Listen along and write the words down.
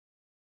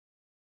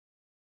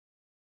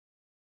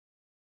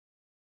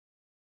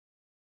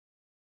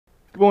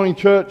Good morning,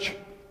 church.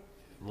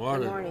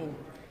 Morning. Good morning.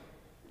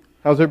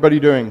 How's everybody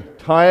doing?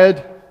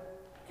 Tired?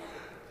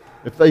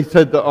 If they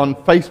said that on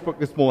Facebook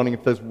this morning,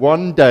 if there's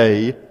one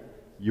day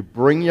you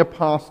bring your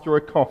pastor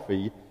a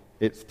coffee,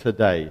 it's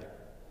today.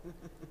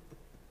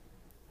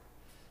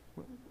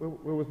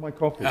 Where was my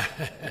coffee?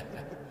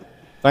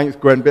 Thanks,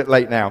 Gwen. Bit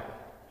late now.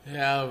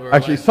 Yeah, we're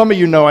Actually, some of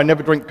you know I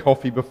never drink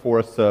coffee before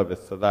a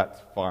service, so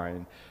that's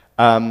fine.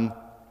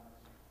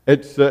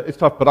 It's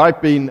tough, but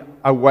I've been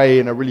away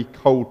in a really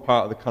cold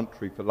part of the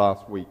country for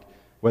last week,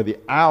 where the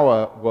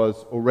hour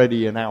was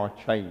already an hour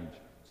change.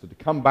 So to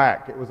come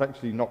back, it was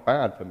actually not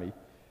bad for me,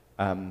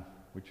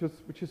 which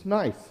is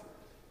nice.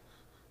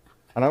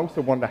 And I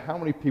also wonder how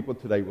many people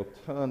today will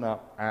turn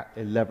up at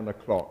 11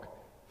 o'clock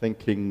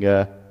thinking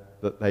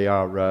that they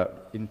are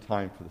in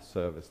time for the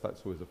service.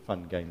 That's always a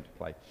fun game to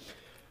play.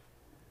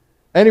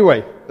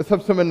 Anyway, let's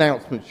have some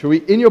announcements, shall we?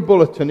 In your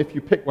bulletin, if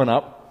you pick one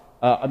up,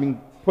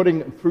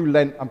 through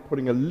Lent, I'm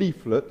putting a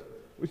leaflet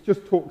which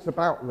just talks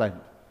about Lent.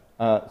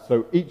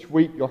 So each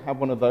week you'll have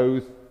one of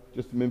those,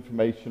 just some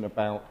information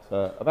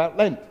about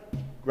Lent.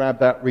 Grab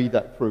that, read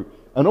that through.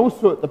 And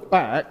also at the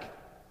back,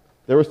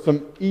 there are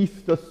some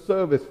Easter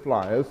service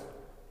flyers.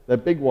 They're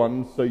big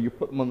ones, so you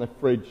put them on the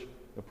fridge.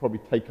 They'll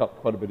probably take up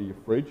quite a bit of your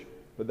fridge,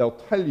 but they'll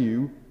tell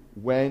you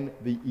when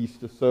the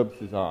Easter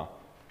services are.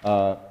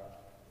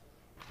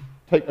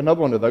 Take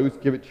another one of those,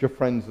 give it to your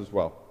friends as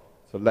well.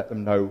 So let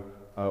them know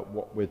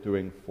what we're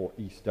doing for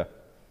Easter.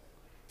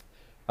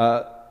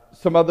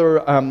 Some other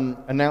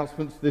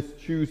announcements. This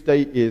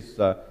Tuesday is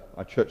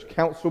our church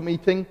council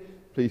meeting.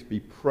 Please be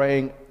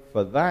praying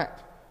for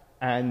that.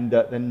 And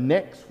then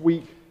next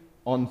week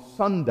on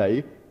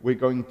Sunday, we're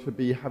going to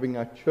be having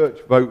a church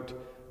vote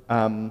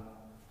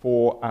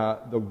for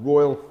the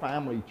Royal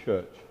Family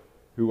Church,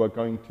 who are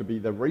going to be,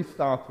 they've already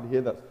started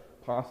here. That's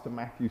Pastor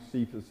Matthew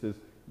Cephas's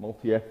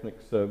multi-ethnic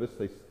service.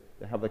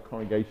 They have their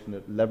congregation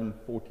at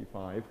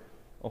 11:45.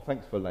 Oh,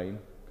 thanks for Lane.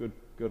 Good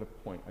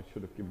point. I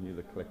should have given you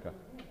the clicker.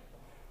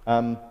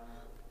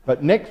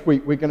 But next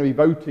week we're going to be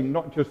voting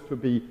not just to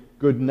be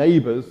good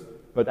neighbours,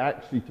 but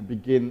actually to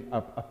begin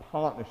a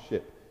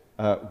partnership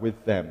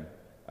with them.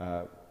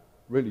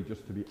 Really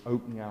just to be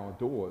opening our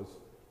doors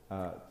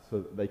so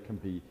that they can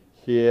be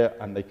here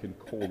and they can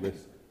call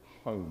this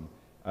home.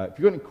 If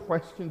you've got any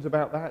questions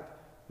about that,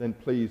 then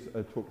please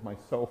talk to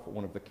myself or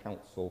one of the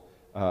council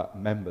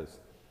members.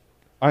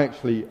 I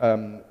actually,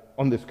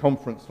 on this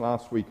conference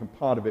last week, and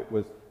part of it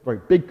was a very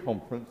big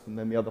conference, and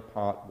then the other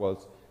part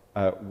was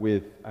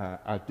with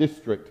our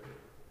district.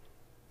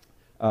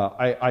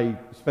 I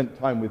spent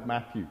time with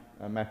Matthew.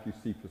 Matthew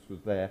Cephas was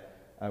there.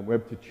 We were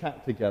able to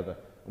chat together.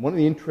 And one of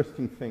the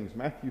interesting things,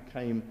 Matthew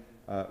came,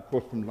 of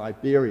course, from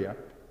Liberia.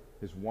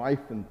 His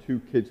wife and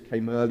two kids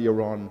came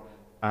earlier on,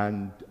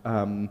 and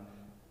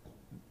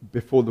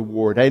before the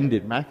war had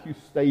ended, Matthew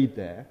stayed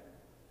there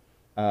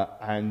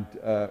and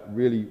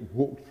really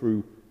walked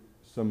through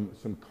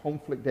some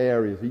conflict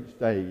areas each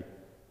day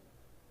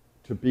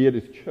to be at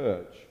his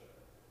church,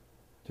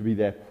 to be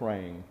there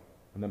praying,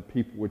 and then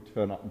people would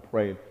turn up and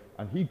pray.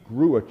 And he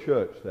grew a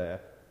church there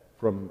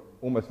from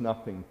almost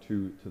nothing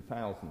to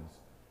thousands.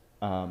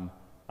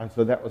 And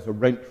so that was a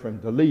rent for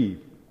him to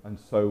leave. And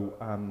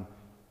so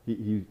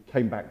he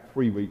came back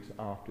 3 weeks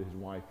after his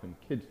wife and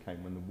kids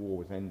came when the war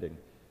was ending.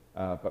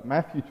 But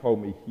Matthew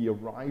told me he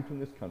arrived in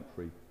this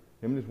country,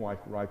 him and his wife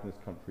arrived in this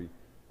country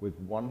with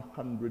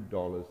 $100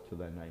 to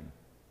their name.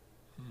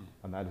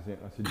 And that is it.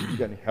 I said, did you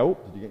get any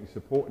help? Did you get any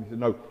support? And he said,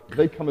 no, if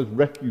they'd come as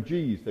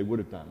refugees, they would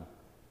have done.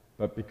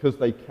 But because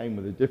they came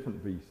with a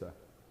different visa,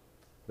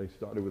 they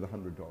started with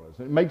 $100.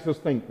 And it makes us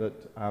think that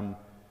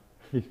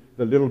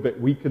the little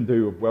bit we can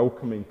do of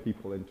welcoming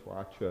people into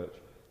our church,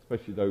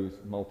 especially those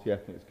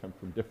multi-ethnics come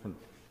from different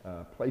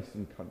places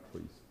and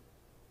countries,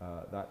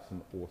 that's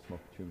an awesome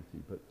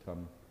opportunity. But,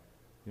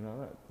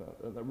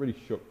 that really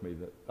shook me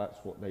that that's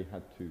what they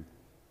had to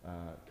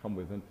come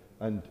with.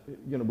 And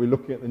we're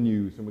looking at the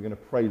news, and we're going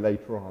to pray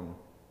later on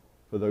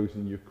for those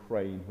in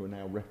Ukraine who are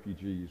now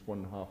refugees,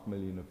 1.5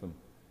 million of them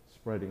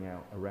spreading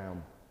out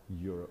around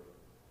Europe.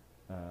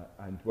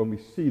 And when we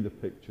see the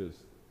pictures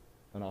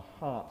and our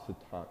hearts are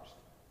touched,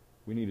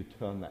 we need to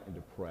turn that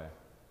into prayer.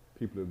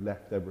 People who have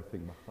left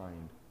everything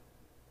behind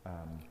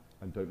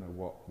and don't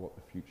know what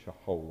the future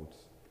holds.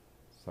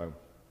 So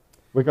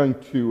we're going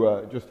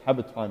to just have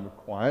a time of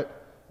quiet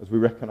as we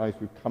recognize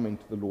we've come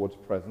into the Lord's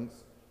presence.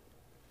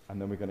 And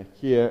then we're going to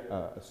hear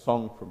a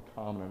song from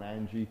Carmen and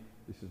Angie.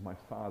 This is My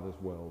Father's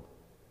World.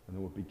 And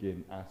then we'll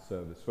begin our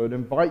service. So I'd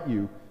invite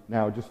you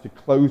now just to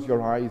close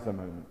your eyes a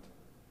moment.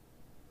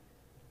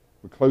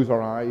 We close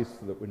our eyes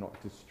so that we're not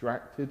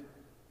distracted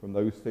from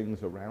those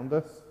things around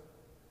us.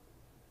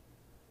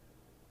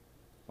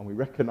 And we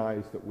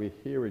recognize that we're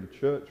here in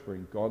church, we're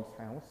in God's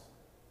house.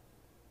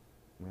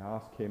 We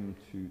ask him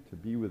to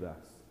be with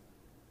us.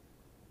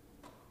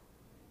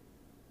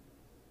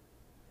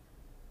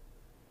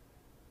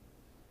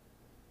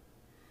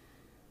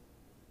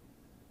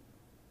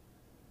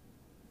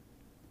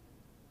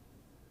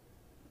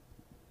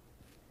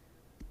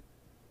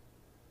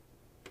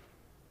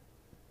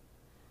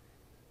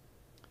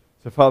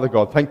 So, Father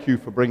God, thank you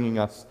for bringing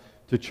us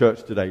to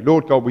church today.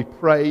 Lord God, we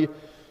pray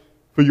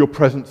for your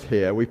presence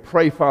here. We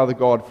pray, Father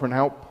God, for an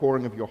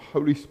outpouring of your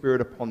Holy Spirit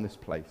upon this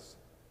place.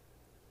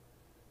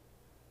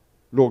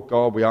 Lord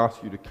God, we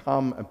ask you to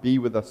come and be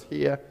with us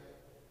here,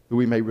 that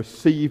we may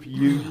receive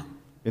you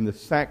in the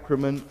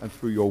sacrament and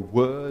through your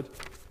word,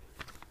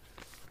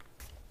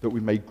 that we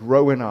may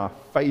grow in our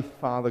faith,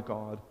 Father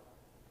God,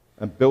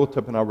 and built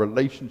up in our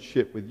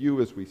relationship with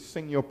you as we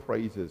sing your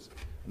praises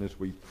and as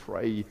we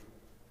pray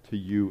to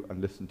you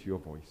and listen to your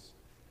voice.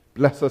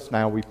 Bless us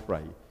now, we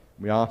pray.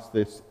 We ask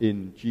this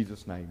in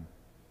Jesus' name.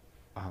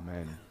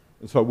 Amen.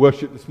 And so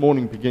worship this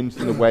morning begins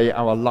in the way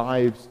our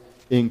lives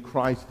in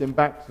Christ in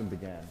baptism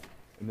began.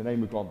 In the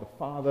name of God the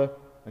Father,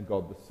 and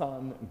God the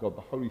Son, and God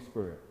the Holy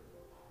Spirit.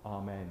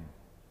 Amen.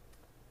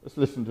 Let's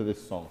listen to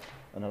this song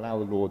and allow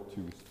the Lord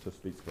to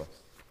speak to us.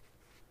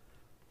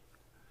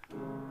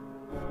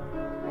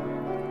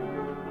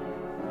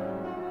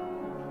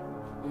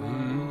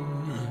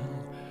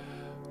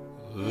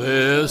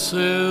 This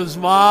is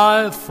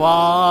my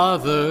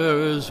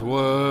Father's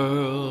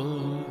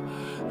world,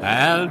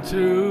 and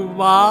to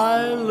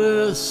my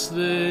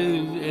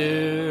listening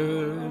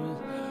ears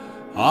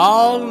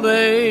all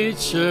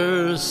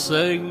nature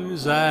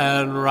sings,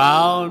 and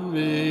round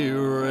me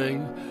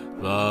ring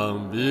the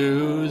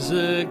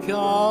music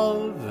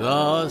of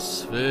the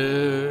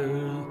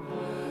spheres.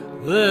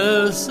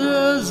 This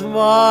is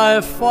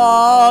my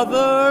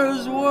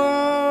Father's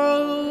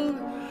world.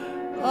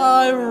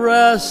 I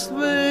rest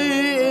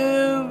me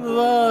in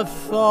the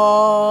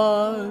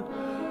thought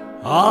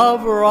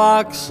of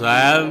rocks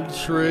and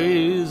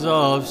trees,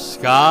 of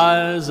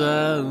skies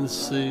and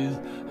seas.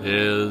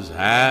 His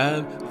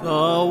hand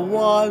the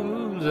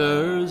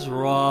wonders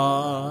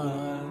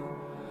wrought.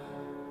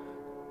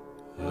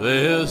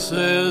 This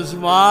is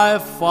my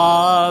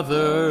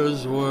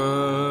Father's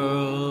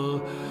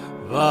world.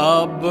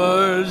 The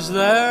birds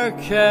their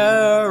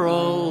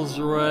carols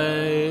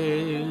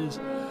raise,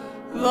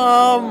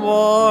 the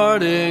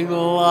morning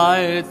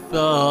light,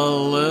 the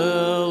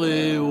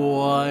lily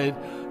white,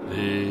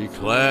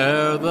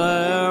 declare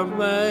their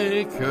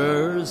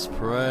Maker's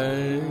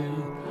praise.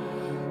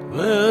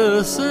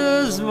 This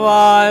is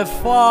my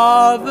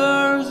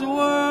Father's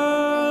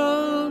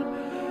world.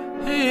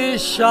 He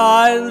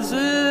shines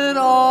in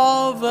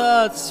all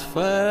that's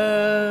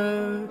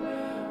fair.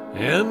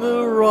 In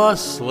the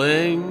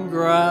rustling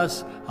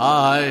grass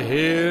I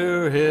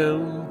hear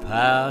him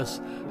pass.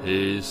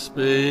 He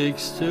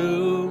speaks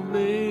to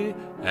me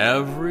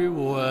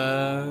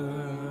everywhere.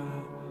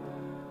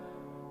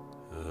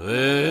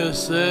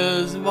 This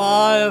is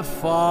my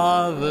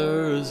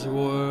Father's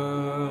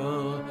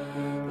world.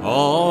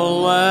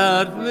 Oh,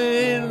 let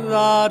me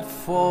not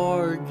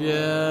forget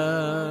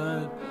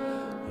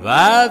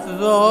that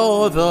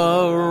though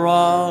the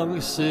wrong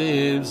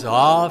seems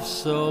oft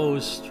so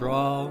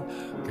strong,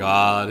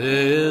 God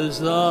is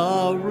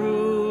the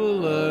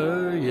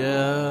ruler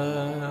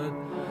yet.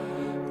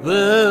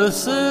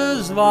 This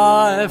is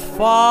my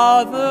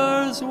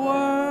Father's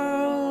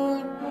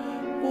world.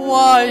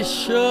 Why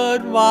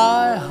should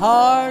my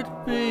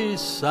heart be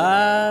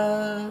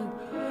sad?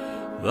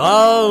 The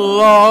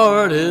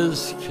Lord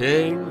is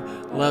King,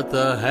 let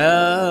the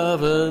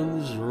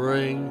heavens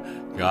ring.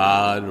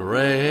 God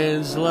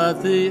reigns,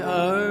 let the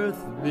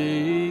earth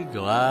be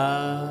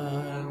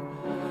glad.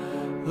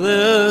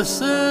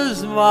 This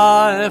is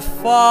my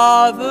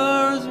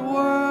Father's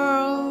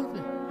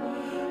world.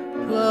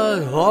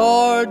 The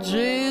Lord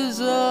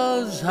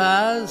Jesus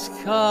has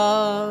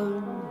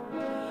come.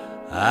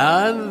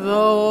 And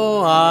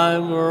though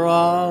I'm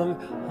wrong,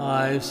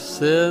 my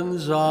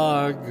sins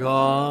are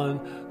gone.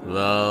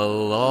 The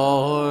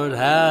Lord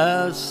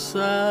has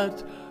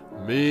set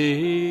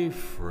me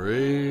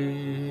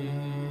free.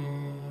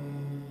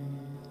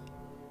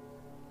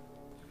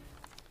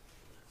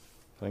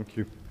 Thank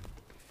you.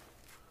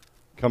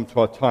 Come to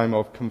our time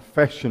of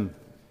confession,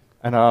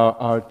 and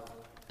our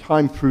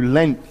time through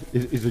Lent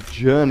is a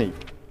journey.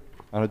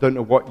 And I don't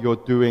know what you're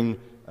doing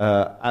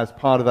as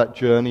part of that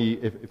journey,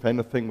 if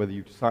anything, whether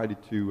you decided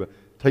to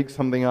take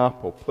something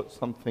up or put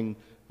something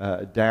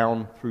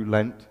down through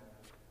Lent.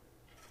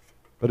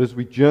 But as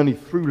we journey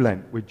through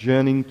Lent, we're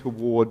journeying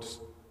towards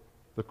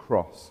the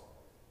cross.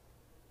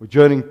 We're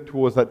journeying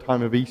towards that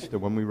time of Easter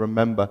when we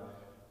remember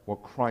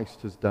what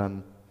Christ has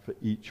done for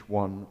each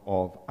one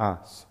of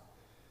us.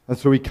 And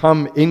so we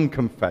come in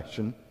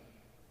confession,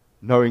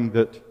 knowing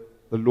that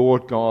the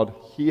Lord God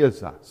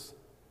hears us,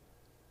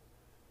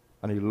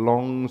 and he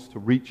longs to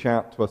reach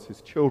out to us, his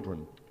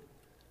children,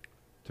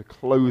 to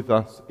clothe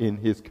us in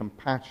his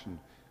compassion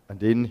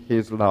and in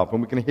his love.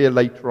 And we're going to hear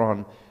later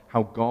on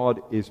how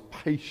God is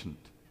patient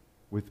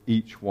with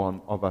each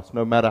one of us,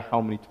 no matter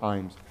how many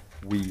times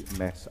we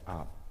mess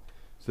up.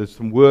 So there's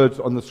some words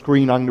on the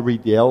screen. I'm going to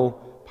read the L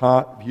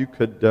part. If you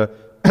could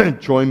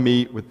join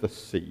me with the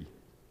C.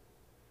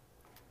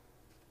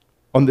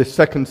 On this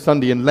second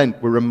Sunday in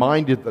Lent, we're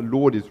reminded the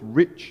Lord is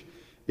rich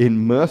in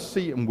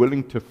mercy and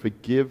willing to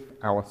forgive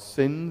our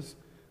sins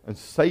and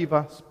save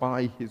us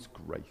by his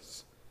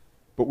grace.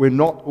 But we're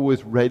not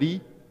always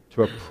ready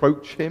to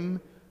approach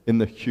him in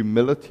the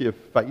humility of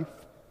faith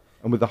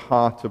and with a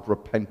heart of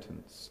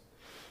repentance.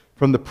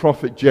 From the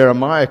prophet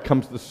Jeremiah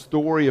comes the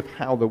story of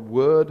how the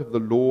word of the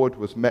Lord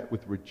was met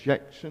with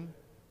rejection,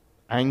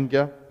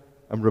 anger,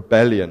 and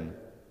rebellion.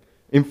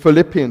 In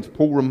Philippians,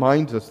 Paul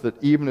reminds us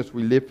that even as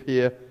we live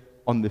here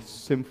on this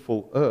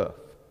sinful earth,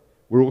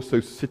 we're also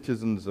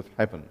citizens of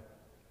heaven.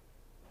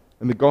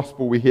 In the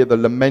gospel, we hear the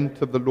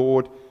lament of the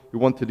Lord who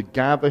wanted to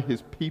gather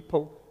his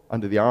people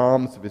under the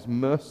arms of his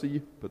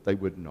mercy, but they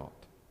would not.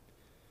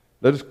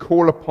 Let us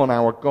call upon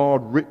our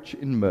God, rich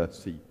in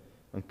mercy,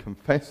 and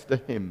confess to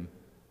him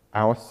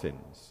our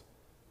sins.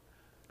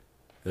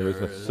 There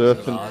is a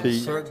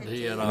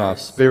certainty in our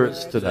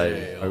spirits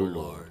today, O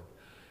Lord.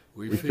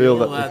 We feel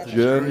that the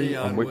journey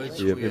on which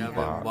we have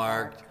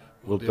embarked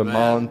will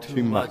demand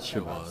too much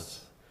of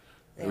us.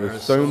 There are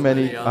so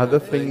many other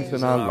things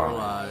in our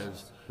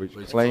lives which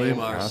claim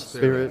our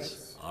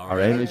spirits, our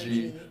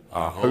energy,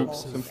 our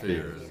hopes and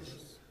fears.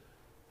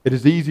 It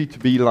is easy to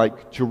be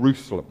like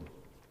Jerusalem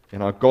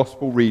in our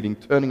gospel reading,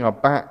 turning our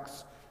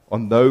backs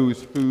on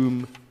those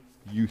whom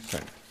you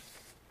sent.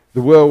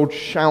 The world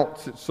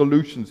shouts its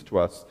solutions to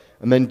us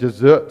and then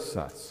deserts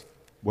us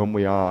when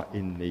we are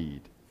in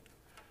need.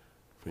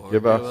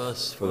 Forgive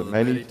us for the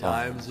many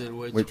times in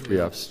which we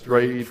have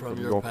strayed from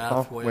your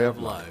pathway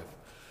of life,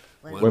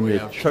 when we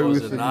have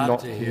chosen not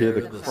to hear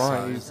the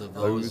cries of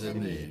those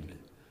in need,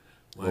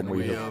 when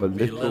we have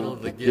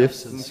belittled the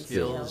gifts and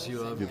skills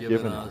you have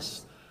given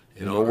us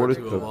in order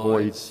to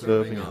avoid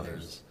serving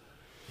others.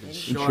 In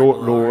short,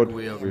 Lord,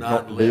 we have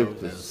not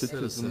lived as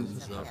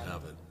citizens of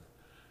heaven.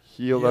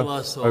 Heal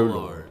us, O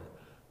Lord.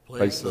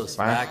 Place us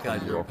back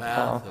on your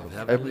path of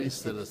heavenly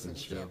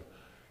citizenship.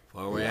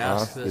 For we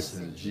ask this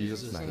in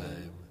Jesus'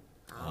 name.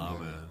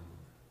 Amen.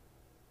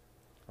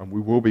 And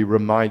we will be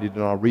reminded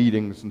in our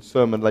readings and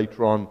sermon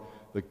later on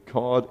that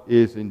God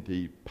is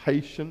indeed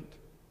patient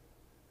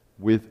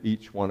with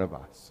each one of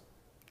us.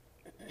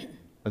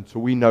 And so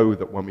we know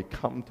that when we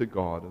come to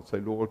God and say,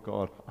 Lord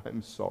God,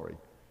 I'm sorry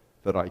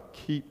that I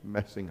keep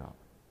messing up.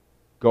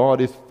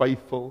 God is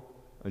faithful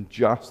and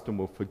just and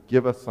will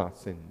forgive us our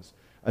sins.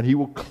 And he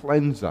will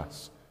cleanse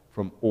us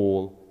from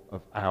all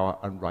of our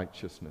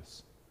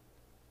unrighteousness.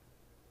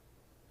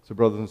 So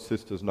brothers and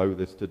sisters, know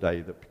this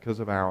today, that because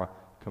of our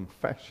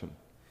confession,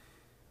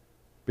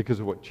 because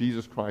of what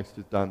Jesus Christ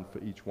has done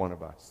for each one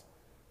of us,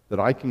 that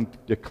I can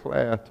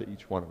declare to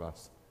each one of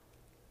us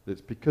that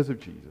it's because of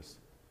Jesus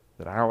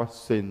that our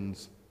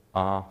sins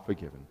are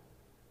forgiven.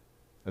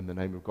 In the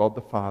name of God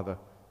the Father,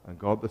 and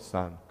God the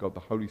Son, God the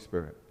Holy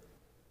Spirit.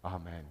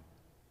 Amen.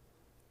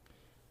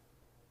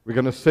 We're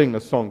going to sing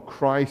a song,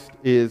 Christ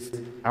is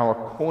our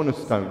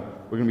cornerstone.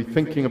 We're going to be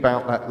thinking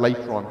about that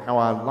later on, how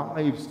our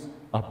lives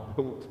are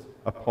built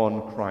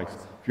upon Christ.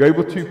 If you're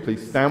able to,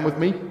 please stand with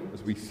me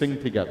as we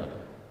sing together.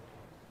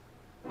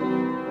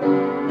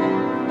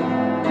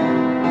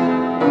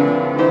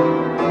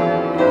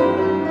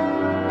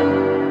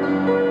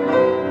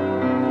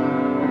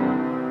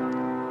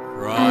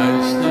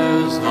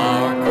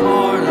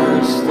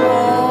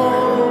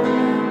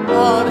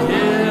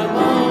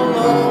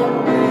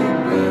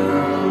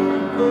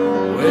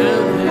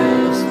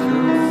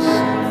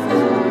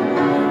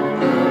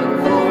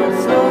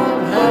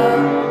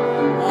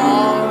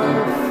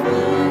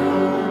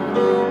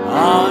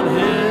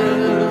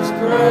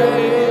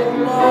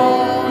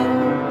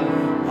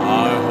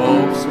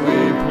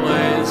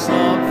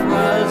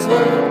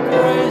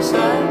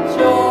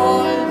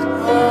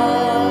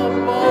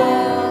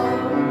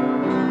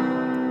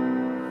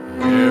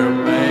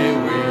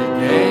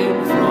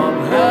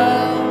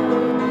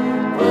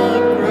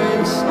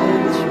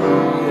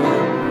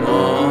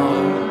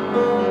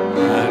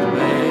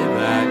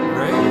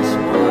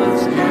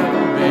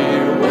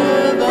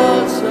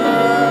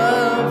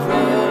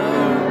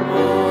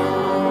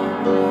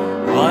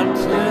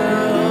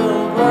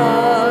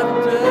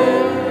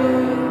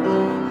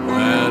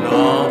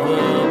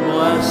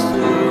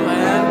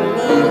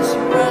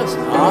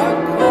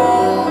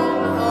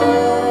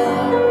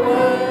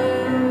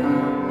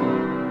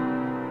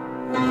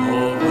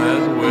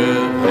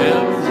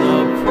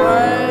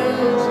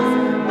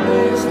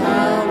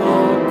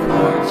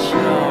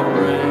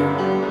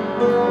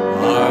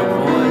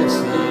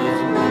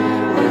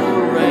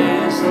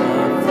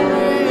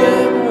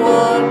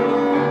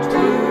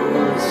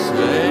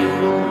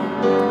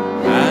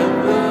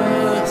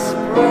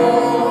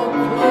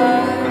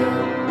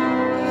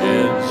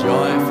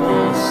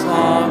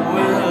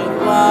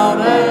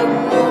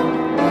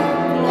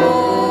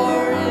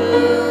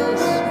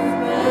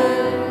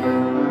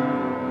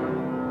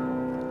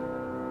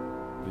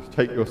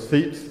 Take your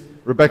seats.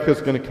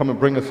 Rebecca's going to come and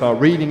bring us our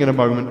reading in a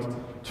moment.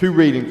 Two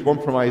readings,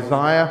 one from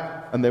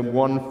Isaiah and then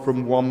one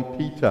from 1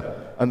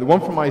 Peter. And the one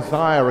from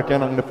Isaiah,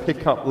 again, I'm going to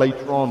pick up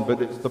later on,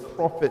 but it's the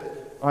prophet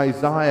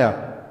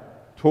Isaiah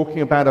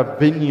talking about a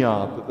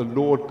vineyard that the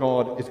Lord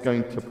God is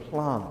going to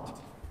plant.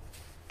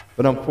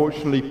 But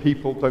unfortunately,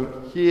 people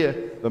don't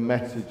hear the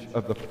message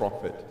of the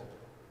prophet.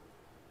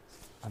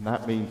 And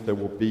that means there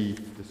will be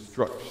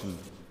destruction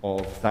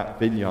of that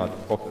vineyard,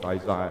 the prophet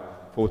Isaiah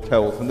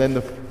foretells. And then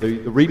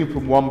the reading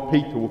from 1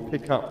 Peter will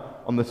pick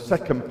up on the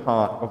second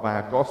part of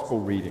our gospel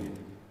reading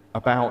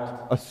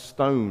about a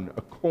stone,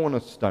 a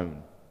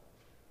cornerstone.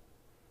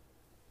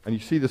 And you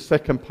see the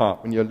second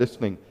part when you're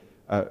listening.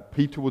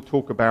 Peter will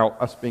talk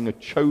about us being a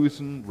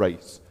chosen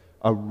race,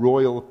 a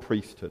royal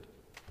priesthood.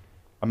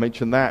 I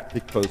mention that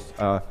because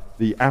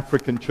the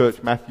African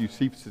church, Matthew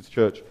Cephas'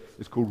 church,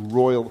 is called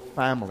Royal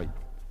Family.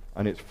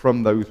 And it's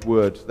from those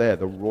words there,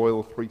 the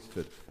royal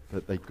priesthood,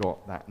 that they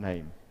got that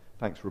name.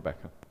 Thanks,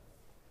 Rebecca.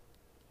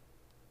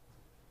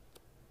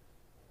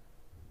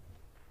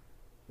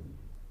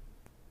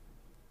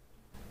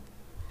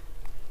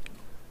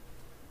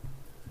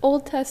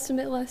 Old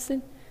Testament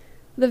lesson,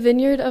 the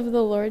vineyard of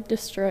the Lord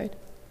destroyed.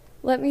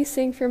 Let me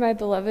sing for my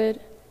beloved,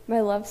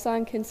 my love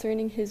song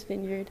concerning his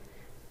vineyard.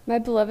 My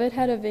beloved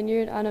had a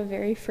vineyard on a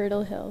very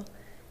fertile hill.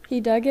 He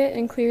dug it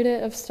and cleared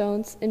it of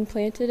stones and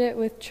planted it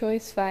with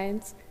choice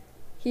vines.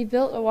 He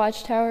built a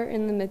watchtower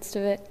in the midst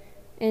of it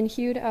and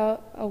hewed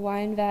out a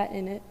wine vat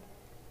in it.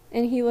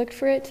 And he looked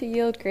for it to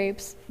yield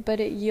grapes, but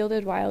it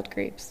yielded wild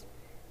grapes.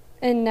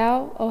 And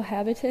now, O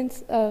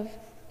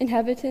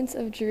inhabitants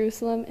of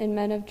Jerusalem and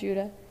men of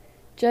Judah,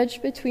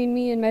 judge between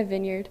me and my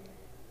vineyard.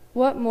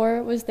 What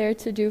more was there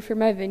to do for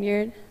my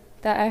vineyard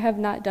that I have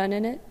not done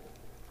in it?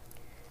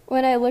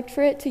 When I looked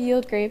for it to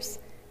yield grapes,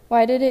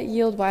 why did it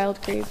yield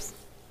wild grapes?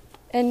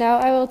 And now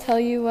I will tell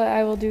you what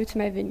I will do to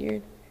my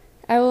vineyard.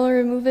 I will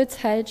remove its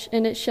hedge,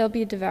 and it shall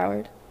be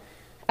devoured.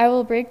 I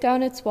will break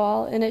down its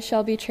wall, and it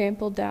shall be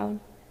trampled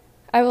down.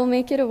 I will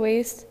make it a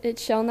waste, it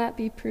shall not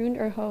be pruned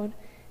or hoed,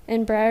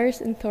 and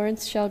briars and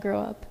thorns shall grow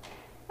up.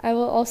 I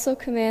will also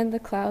command the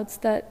clouds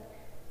that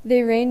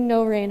they rain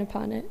no rain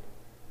upon it.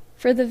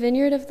 For the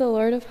vineyard of the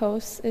Lord of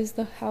hosts is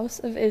the house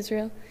of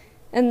Israel,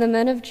 and the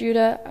men of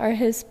Judah are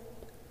his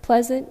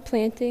pleasant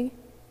planting.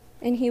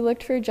 And he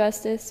looked for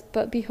justice,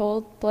 but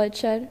behold,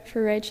 bloodshed,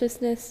 for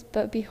righteousness,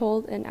 but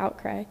behold, an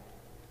outcry.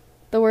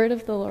 The word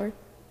of the Lord.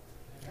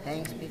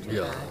 Thanks be to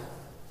God.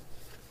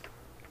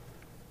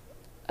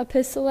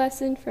 Epistle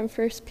lesson from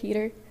 1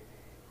 Peter.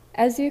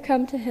 As you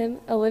come to him,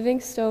 a living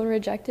stone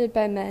rejected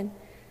by men,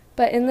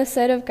 but in the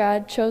sight of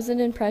God chosen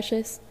and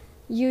precious,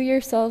 you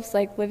yourselves,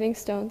 like living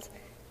stones,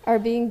 are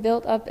being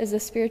built up as a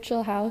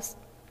spiritual house,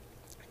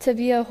 to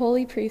be a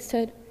holy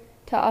priesthood,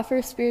 to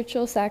offer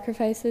spiritual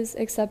sacrifices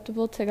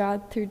acceptable to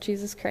God through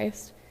Jesus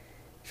Christ.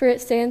 For it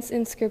stands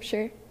in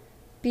Scripture,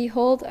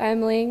 Behold, I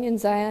am laying in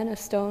Zion a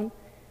stone,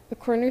 a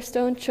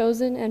cornerstone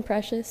chosen and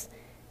precious,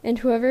 and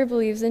whoever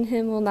believes in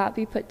him will not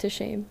be put to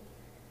shame.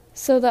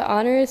 So the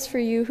honor is for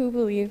you who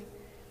believe,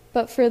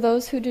 but for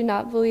those who do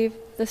not believe,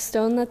 the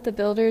stone that the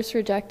builders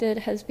rejected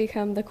has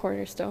become the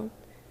cornerstone,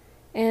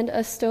 and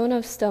a stone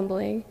of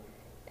stumbling,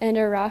 and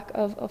a rock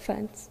of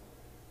offense.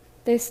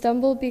 They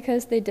stumble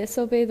because they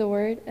disobey the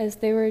word as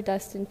they were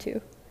destined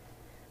to.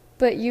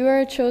 But you are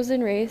a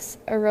chosen race,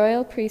 a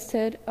royal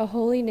priesthood, a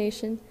holy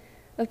nation,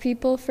 a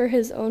people for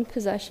his own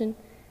possession,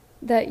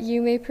 that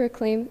you may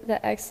proclaim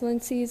the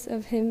excellencies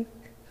of him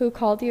who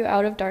called you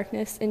out of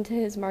darkness into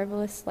his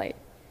marvelous light.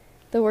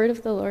 The word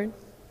of the Lord.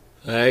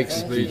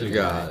 Thanks be to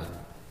God.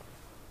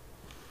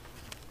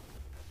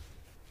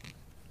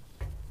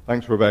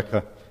 Thanks,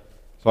 Rebecca.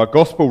 So our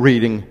gospel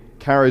reading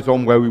carries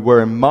on where we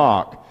were in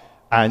Mark.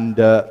 And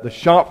the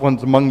sharp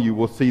ones among you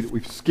will see that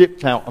we've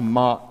skipped out on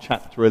Mark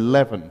chapter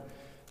 11.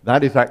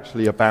 That is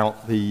actually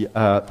about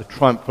the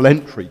triumphal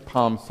entry,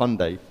 Palm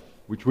Sunday,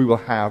 which we will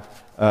have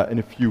in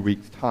a few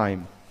weeks'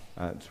 time.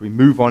 So we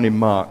move on in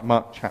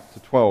Mark chapter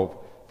 12.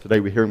 Today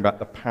we're hearing about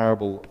the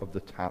parable of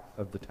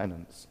the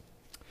tenants.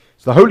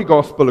 So the Holy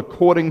Gospel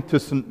according to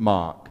St.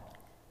 Mark.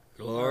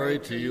 Glory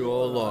to you,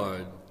 O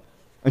Lord.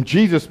 And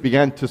Jesus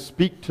began to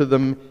speak to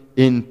them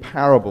in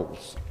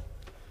parables.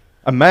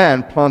 A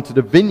man planted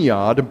a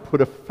vineyard and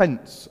put a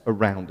fence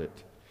around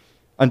it,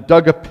 and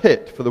dug a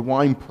pit for the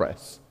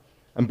winepress,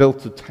 and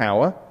built a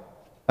tower,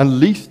 and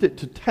leased it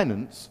to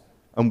tenants,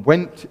 and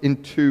went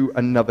into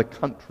another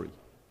country.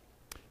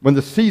 When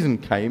the season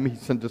came, he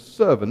sent a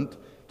servant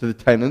to the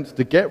tenants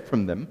to get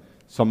from them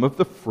some of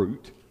the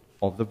fruit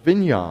of the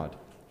vineyard.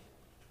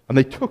 And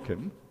they took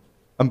him,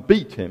 and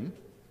beat him,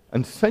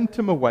 and sent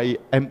him away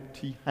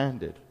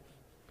empty-handed.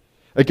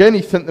 Again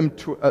he sent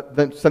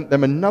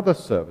them another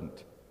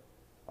servant,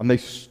 and they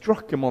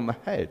struck him on the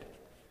head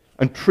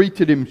and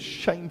treated him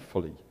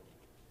shamefully.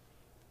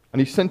 And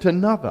he sent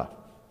another,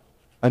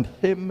 and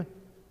him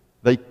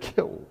they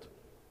killed.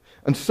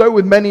 And so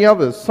with many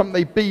others, some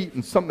they beat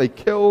and some they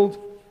killed.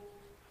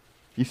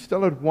 He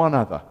still had one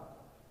other,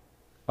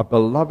 a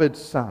beloved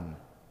son.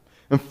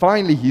 And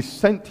finally he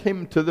sent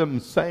him to them,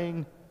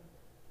 saying,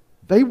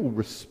 They will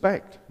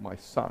respect my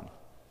son.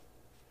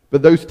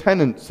 But those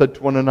tenants said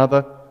to one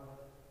another,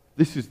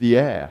 This is the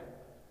heir.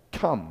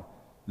 Come,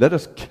 let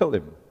us kill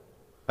him,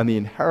 and the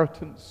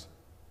inheritance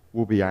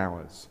will be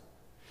ours.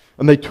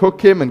 And they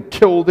took him and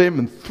killed him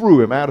and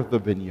threw him out of the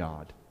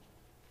vineyard.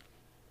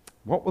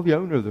 What will the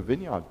owner of the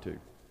vineyard do?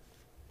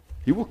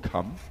 He will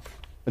come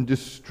and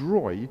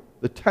destroy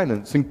the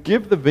tenants and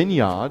give the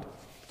vineyard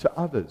to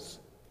others.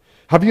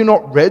 Have you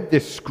not read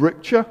this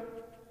scripture?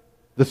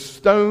 The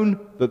stone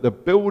that the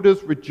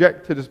builders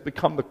rejected has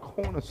become the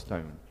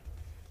cornerstone.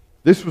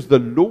 This was the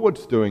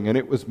Lord's doing, and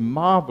it was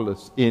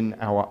marvelous in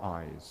our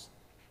eyes.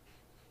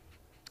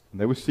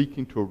 And they were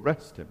seeking to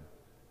arrest him,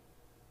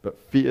 but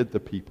feared the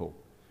people,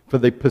 for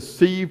they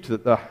perceived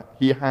that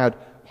he had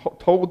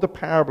told the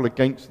parable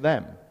against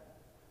them.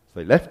 So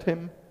they left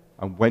him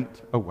and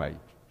went away.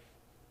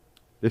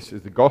 This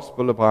is the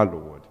gospel of our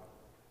Lord.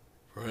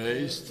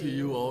 Praise to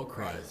you, O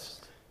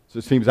Christ. So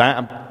it seems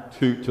apt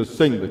to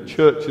sing the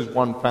church's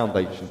one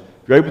foundation.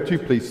 If you're able to,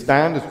 please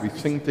stand as we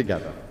sing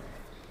together.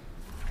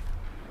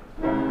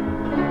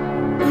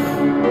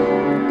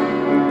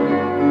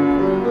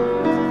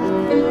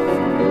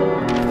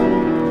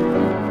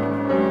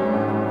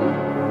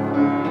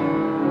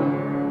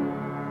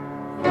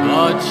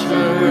 The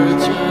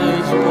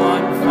church's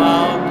one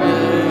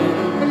foundation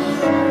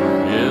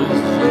is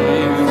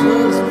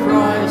Jesus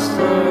Christ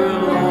our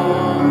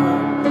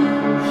Lord.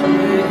 She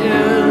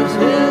is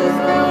his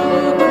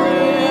new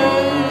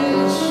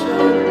creation,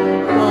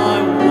 by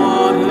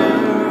water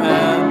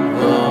and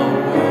the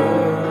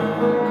word.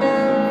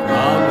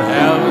 From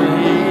heaven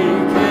he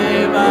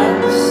came and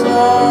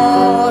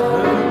sought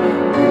her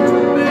to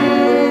be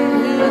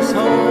his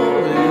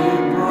holy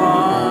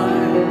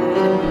bride.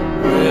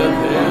 With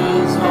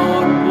his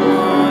own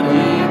blood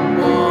he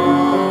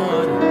bought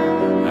her,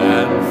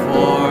 and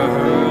for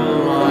her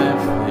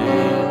life he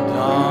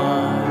died.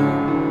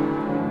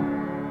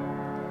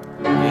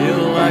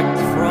 Elect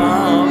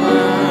from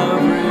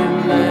every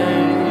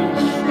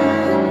nation,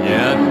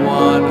 yet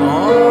one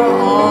o'er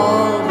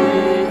all the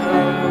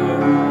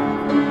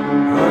earth.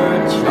 Her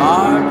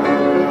charter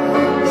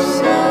of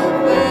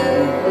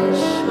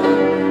salvation,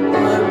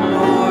 one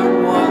Lord,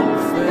 one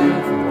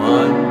faith,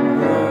 one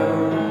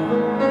word,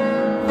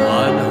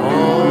 one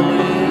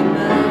holy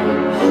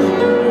nation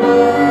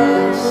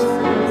blessed,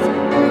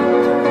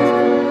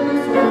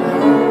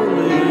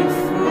 holy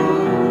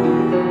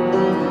food,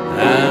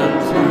 and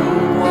to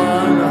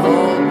one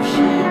hope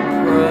she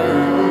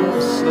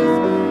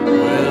presseth,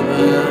 with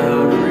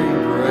every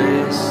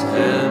grace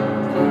endued.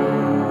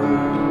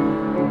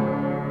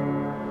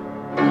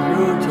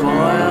 Through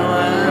toil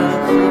and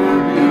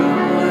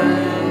tribulation,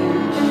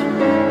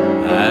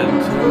 and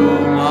to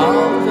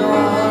mount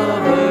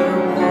of her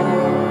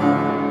war,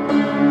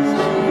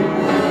 she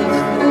was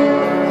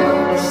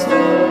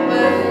the consummation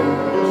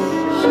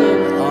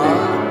of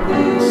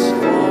peace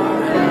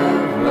forevermore.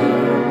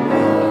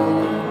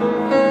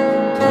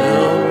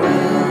 Till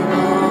with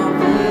a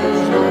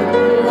vision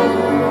glorious,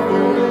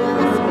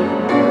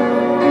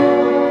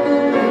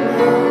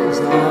 as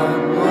our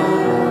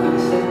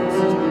blessed,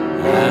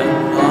 and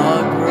the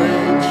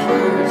great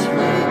church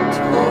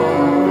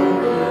victorious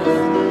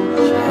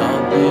shall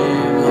be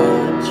the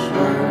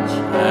church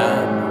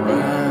at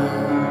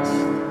rest.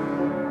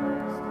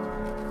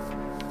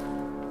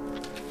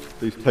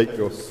 Please take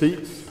your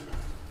seats.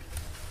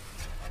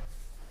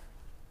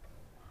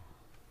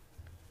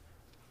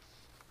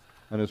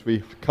 And as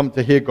we come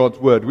to hear God's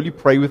word, will you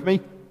pray with me?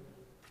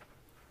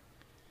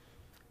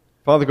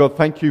 Father God,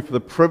 thank you for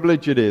the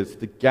privilege it is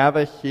to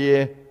gather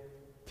here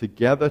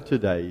together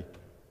today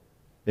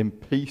in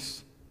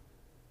peace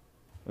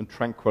and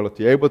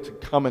tranquility, able to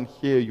come and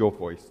hear your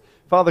voice.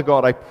 Father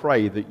God, I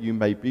pray that you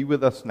may be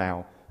with us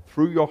now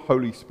through your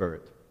Holy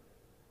Spirit.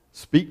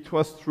 Speak to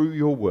us through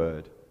your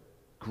word.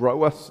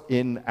 Grow us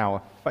in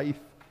our faith,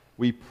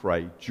 we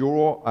pray.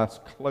 Draw us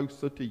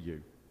closer to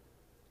you.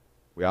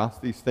 We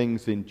ask these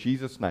things in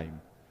Jesus'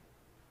 name.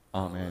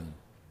 Amen.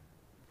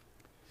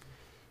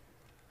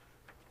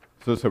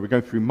 So we're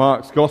going through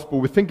Mark's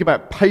Gospel. We're thinking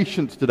about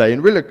patience today.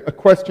 And really a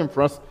question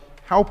for us,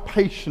 how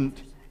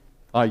patient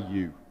are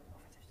you?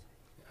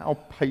 How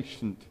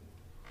patient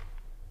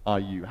are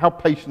you? How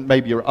patient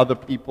maybe are other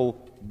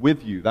people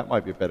with you? That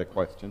might be a better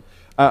question.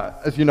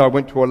 As you know, I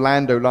went to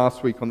Orlando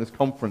last week on this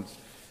conference.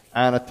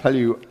 And I tell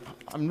you,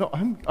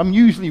 I'm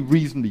usually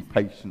reasonably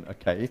patient,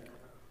 okay?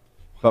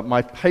 But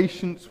my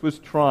patience was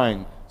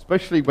trying,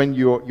 especially when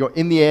you're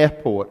in the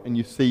airport and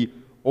you see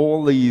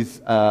all these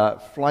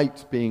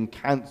flights being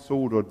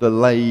cancelled or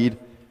delayed.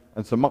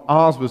 And so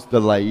ours was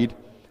delayed.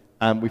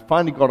 And we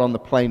finally got on the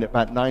plane at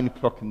about 9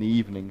 o'clock in the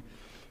evening,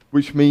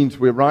 which means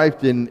we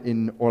arrived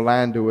in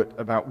Orlando at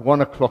about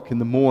 1 o'clock in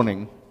the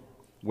morning,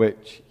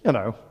 which, you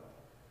know,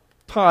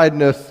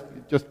 tiredness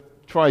just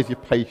tries your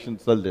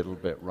patience a little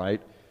bit,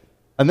 right?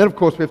 And then, of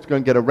course, we have to go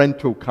and get a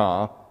rental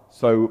car.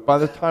 So by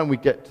the time we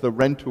get to the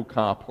rental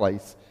car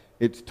place,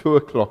 it's 2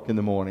 o'clock in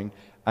the morning.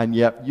 And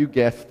yep, you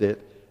guessed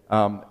it.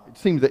 It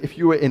seems that if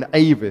you were in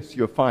Avis,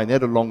 you're fine. They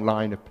had a long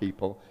line of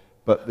people.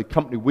 But the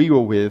company we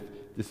were with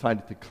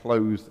decided to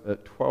close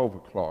at 12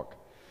 o'clock.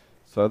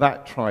 So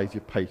that tries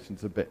your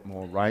patience a bit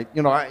more, right?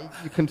 You know,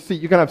 you can see,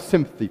 you can have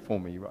sympathy for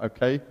me,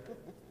 okay?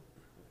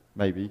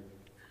 Maybe.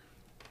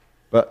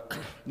 But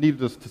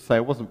needless to say, I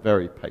wasn't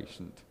very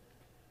patient.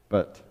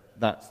 But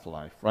that's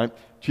life, right?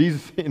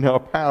 Jesus, in our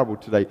parable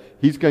today,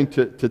 he's going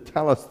to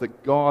tell us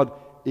that God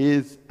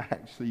is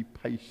actually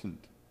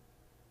patient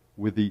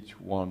with each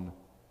one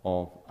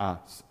of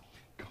us.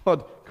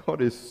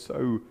 God is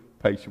so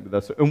patient with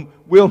us. And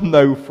we'll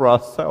know for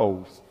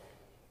ourselves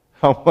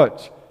how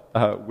much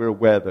we're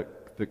aware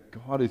that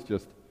God is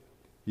just,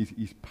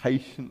 he's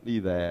patiently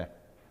there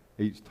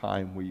each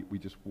time we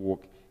just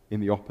walk in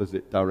the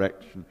opposite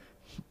direction.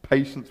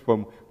 Patience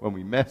when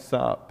we mess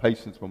up,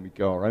 patience when we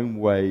go our own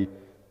way.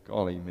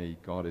 Golly me,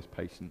 God is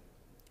patient.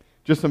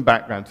 Just some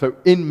background. So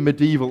in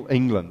medieval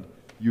England,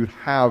 you'd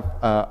have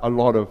a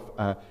lot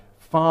of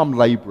farm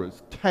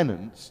labourers,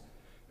 tenants,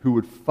 who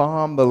would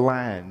farm the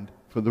land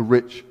for the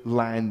rich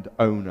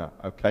landowner,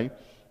 okay?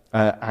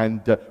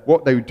 And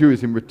what they would do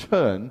is, in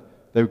return,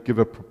 they would give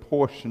a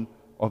proportion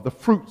of the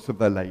fruits of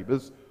their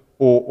labours,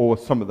 or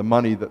some of the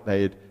money that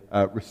they had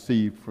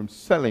received from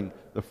selling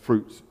the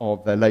fruits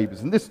of their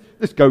labours. And this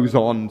goes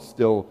on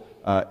still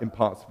in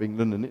parts of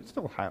England, and it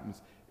still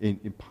happens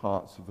in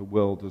parts of the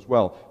world as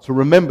well. So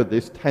remember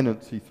this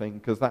tenancy thing,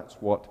 because that's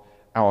what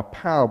our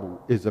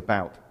parable is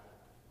about.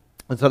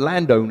 And so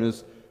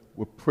landowners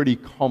were pretty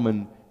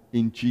common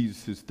in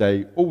Jesus'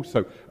 day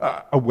also.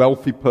 A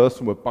wealthy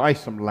person would buy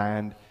some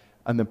land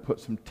and then put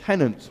some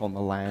tenants on the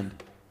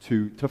land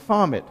to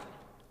farm it.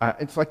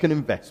 It's like an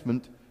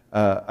investment,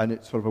 and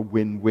it's sort of a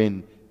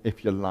win-win,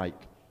 if you like.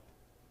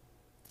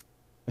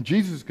 And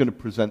Jesus is going to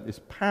present this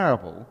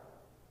parable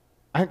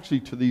actually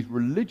to these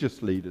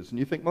religious leaders. And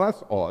you think, well,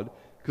 that's odd,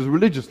 because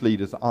religious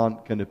leaders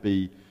aren't going to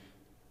be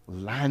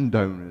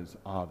landowners,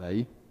 are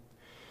they?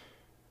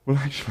 Well,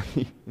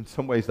 actually, in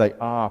some ways they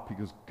are,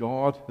 because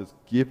God has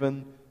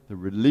given the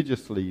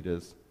religious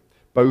leaders,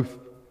 both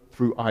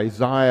through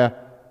Isaiah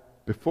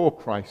before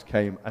Christ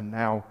came and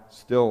now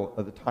still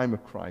at the time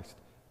of Christ,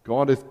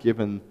 God has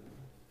given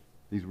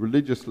these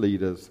religious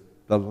leaders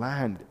the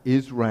land,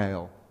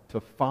 Israel,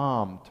 to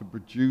farm, to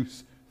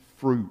produce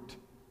fruit,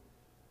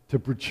 to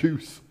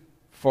produce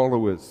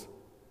followers.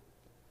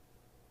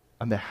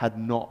 And there had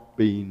not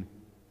been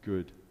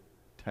good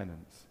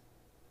tenants.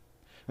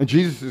 And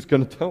Jesus is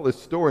going to tell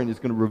this story, and he's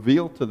going to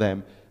reveal to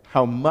them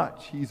how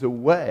much he's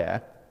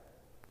aware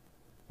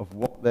of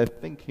what they're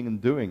thinking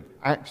and doing,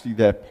 actually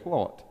their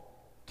plot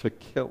to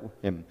kill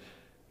him.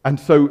 And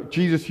so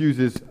Jesus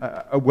uses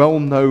a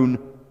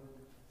well-known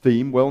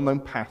theme, well-known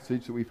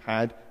passage that we've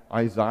had,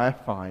 Isaiah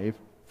 5,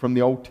 from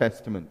the Old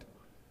Testament.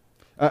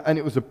 And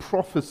it was a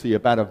prophecy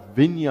about a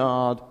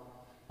vineyard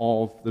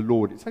of the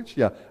Lord. It's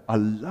actually a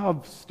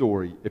love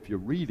story, if you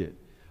read it.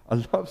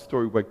 A love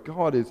story where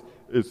God is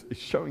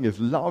showing his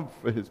love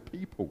for his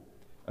people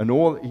and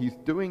all that he's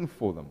doing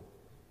for them.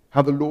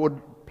 How the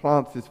Lord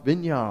plants this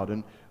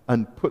vineyard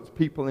and puts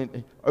people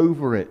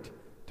over it,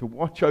 to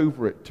watch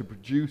over it, to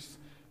produce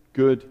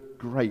good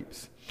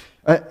grapes.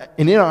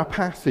 And in our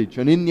passage,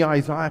 and in the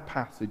Isaiah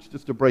passage,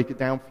 just to break it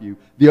down for you,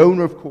 the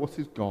owner, of course,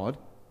 is God.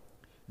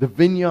 The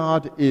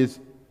vineyard is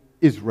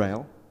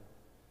Israel,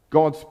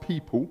 God's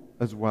people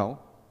as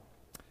well.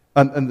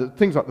 And the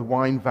things like the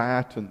wine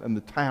vat and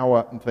the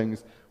tower and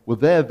things, well,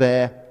 they're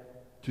there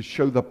to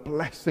show the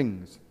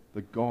blessings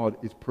that God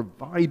is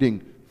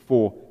providing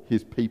for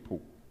his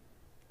people.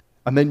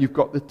 And then you've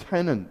got the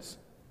tenants.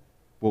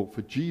 Well,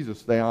 for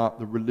Jesus, they are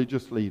the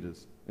religious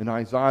leaders. In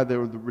Isaiah, they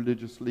are the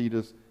religious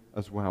leaders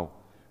as well.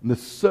 And the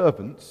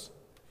servants,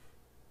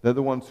 they're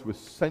the ones who are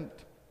sent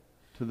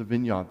to the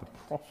vineyard, the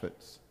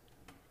prophets.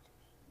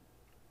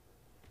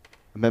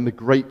 And then the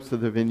grapes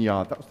of the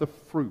vineyard, that was the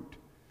fruit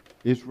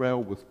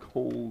Israel was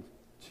called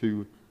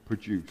to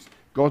produce.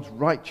 God's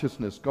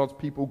righteousness, God's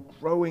people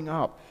growing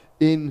up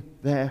in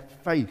their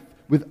faith,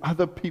 with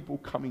other people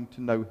coming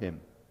to know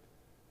him.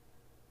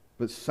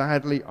 But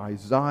sadly,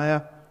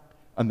 Isaiah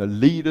and the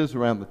leaders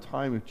around the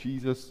time of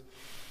Jesus,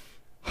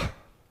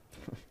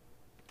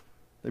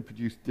 they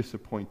produced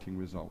disappointing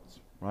results,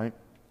 right?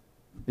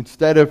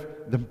 Instead of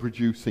them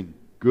producing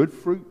good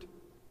fruit,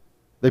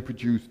 they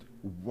produced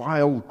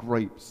wild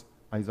grapes,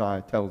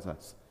 Isaiah tells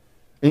us.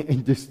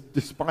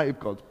 Despite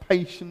God's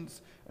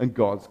patience and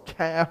God's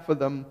care for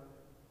them,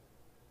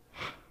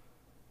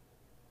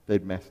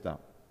 they'd messed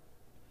up.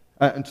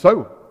 And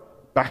so,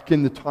 back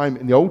in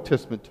the Old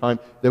Testament time,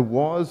 there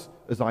was,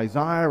 as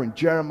Isaiah and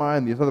Jeremiah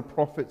and these other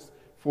prophets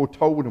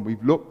foretold, and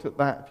we've looked at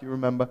that, if you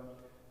remember,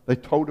 they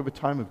told of a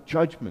time of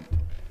judgment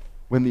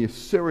when the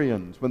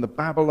Assyrians, when the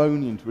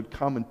Babylonians would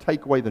come and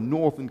take away the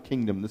northern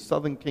kingdom, the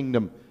southern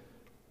kingdom,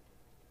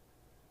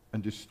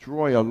 and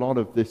destroy a lot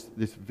of this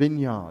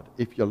vineyard,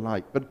 if you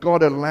like. But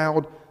God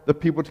allowed the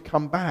people to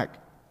come back,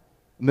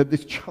 and that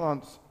this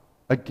chance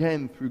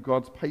again through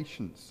God's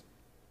patience.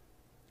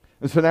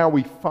 And so now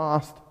we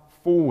fast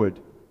forward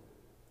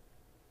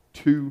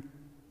to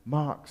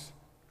Mark's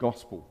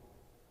gospel.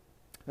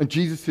 And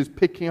Jesus is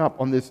picking up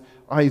on this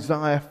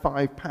Isaiah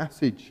 5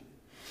 passage.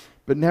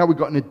 But now we've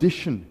got an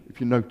addition,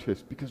 if you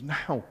notice, because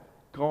now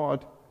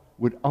God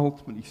would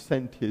ultimately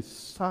send his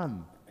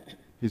Son,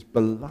 his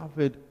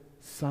beloved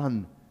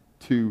Son,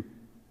 to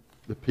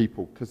the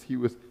people, because he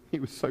was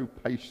so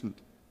patient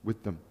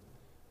with them.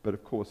 But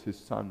of course his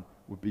Son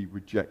would be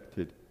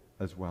rejected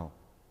as well.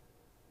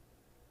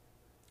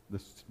 The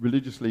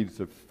religious leaders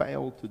have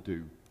failed to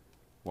do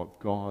what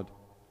God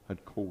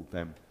had called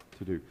them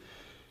to do.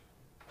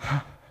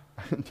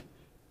 And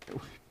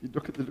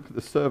look at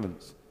the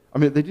servants. I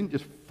mean, they didn't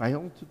just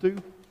fail to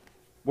do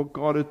what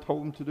God had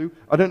told them to do.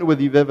 I don't know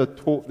whether you've ever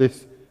taught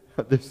this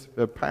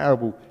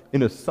parable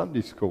in a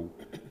Sunday school,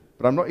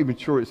 but I'm not even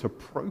sure it's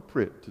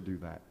appropriate to do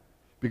that,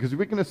 because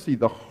we're going to see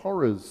the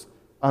horrors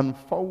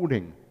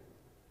unfolding.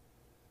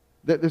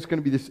 That there's going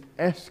to be this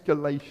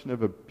escalation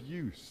of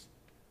abuse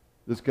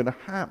that's going to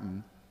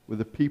happen with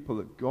the people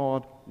that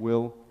God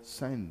will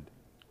send.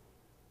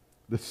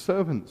 The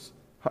servants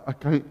are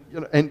going,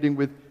 ending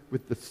with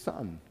the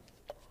son,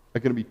 are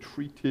going to be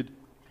treated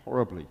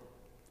horribly.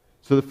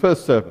 So the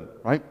first servant,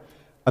 right?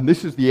 And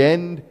this is the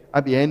end,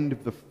 at the end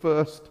of the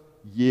first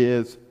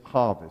year's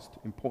harvest.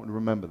 Important to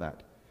remember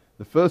that.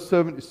 The first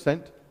servant is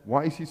sent.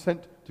 Why is he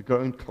sent? To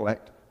go and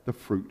collect the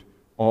fruit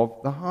of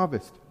the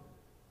harvest.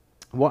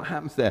 What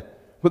happens there?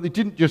 Well, they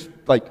didn't just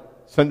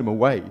send him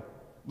away.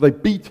 They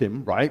beat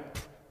him, right?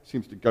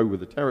 Seems to go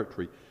with the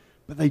territory.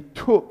 But they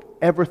took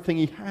everything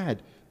he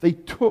had. They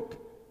took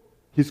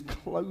his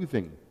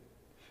clothing.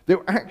 They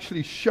were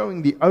actually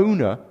showing the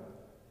owner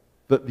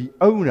that the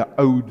owner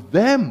owed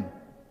them.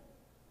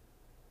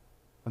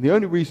 And the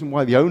only reason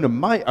why the owner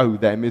might owe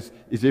them is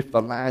if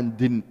the land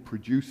didn't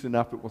produce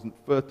enough, it wasn't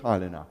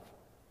fertile enough.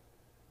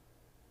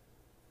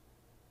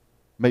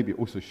 Maybe it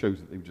also shows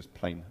that they were just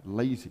plain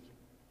lazy.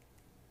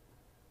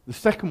 The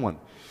second one,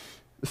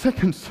 the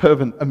second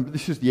servant, and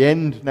this is the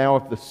end now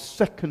of the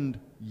second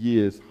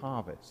year's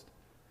harvest.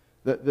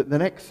 The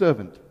next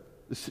servant,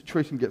 the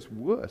situation gets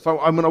worse. So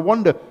I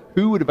wonder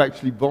who would have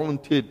actually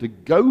volunteered to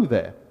go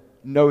there,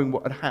 knowing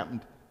what had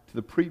happened to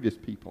the previous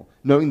people,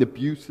 knowing the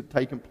abuse had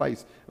taken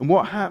place. And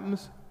what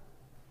happens?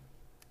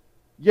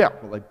 Yeah,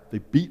 well, they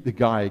beat the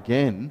guy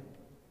again.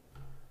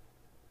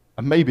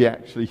 And maybe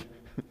actually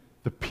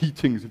the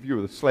beatings, if you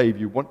were the slave,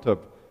 you want to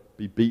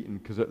be beaten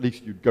because at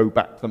least you'd go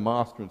back to the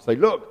master and say,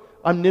 look,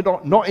 I'm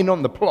not in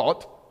on the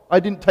plot. I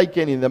didn't take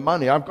any of the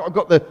money. I've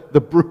got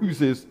the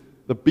bruises,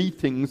 the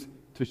beatings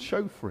to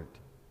show for it.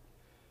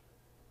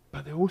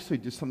 But they also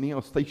did something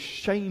else. They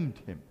shamed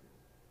him.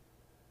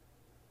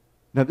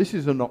 Now, this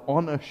is an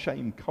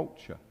honor-shame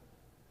culture.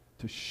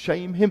 To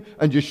shame him,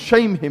 and just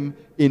shame him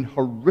in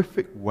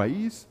horrific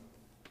ways.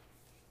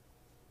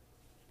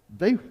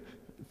 Think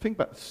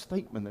about the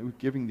statement they were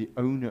giving the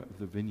owner of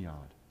the vineyard.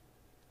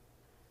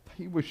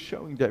 He was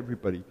showing to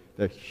everybody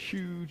their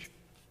huge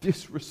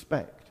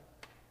disrespect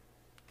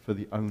for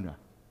the owner.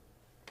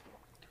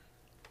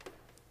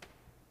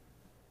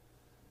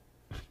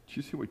 Do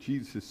you see what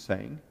Jesus is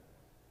saying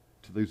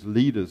to those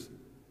leaders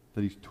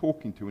that he's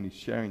talking to when he's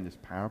sharing this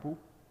parable?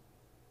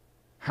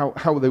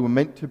 How they were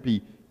meant to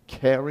be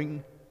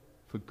caring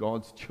for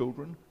God's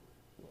children,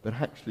 but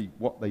actually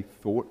what they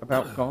thought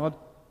about God.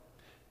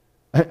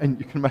 And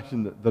you can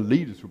imagine that the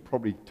leaders were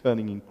probably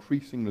turning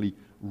increasingly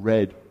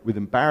red with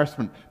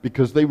embarrassment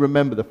because they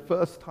remember the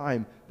first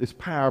time this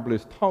parable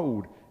is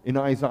told in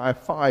Isaiah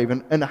 5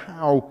 and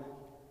how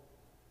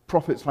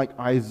prophets like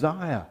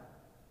Isaiah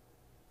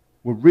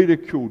were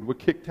ridiculed, were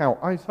kicked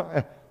out.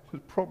 Isaiah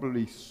was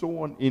probably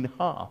sawn in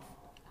half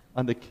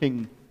under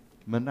King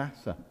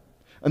Manasseh.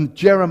 And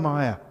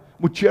Jeremiah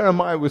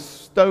was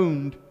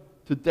stoned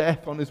to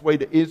death on his way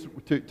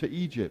to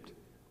Egypt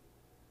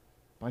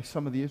by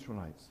some of the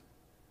Israelites.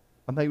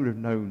 And they would have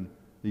known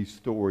these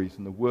stories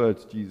and the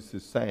words Jesus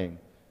is saying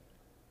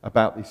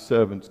about these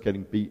servants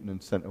getting beaten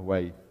and sent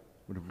away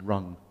would have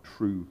rung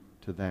true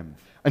to them.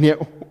 And yet,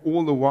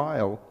 all the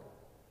while,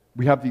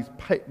 we have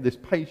this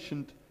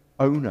patient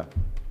owner,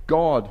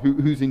 God,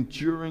 who's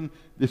enduring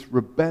this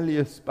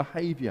rebellious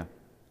behavior,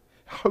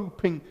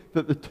 hoping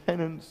that the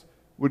tenants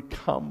would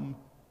come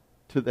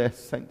to their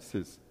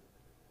senses.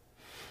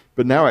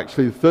 But now,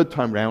 actually, the third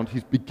time round,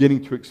 he's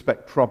beginning to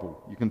expect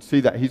trouble. You can see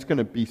that he's going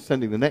to be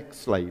sending the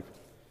next slave,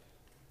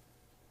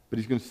 but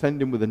he's going to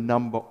send him with a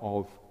number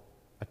of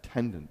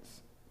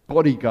attendants,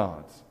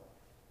 bodyguards.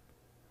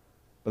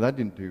 But that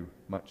didn't do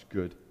much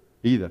good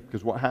either,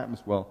 because what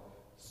happens? Well,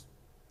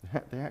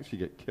 they actually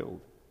get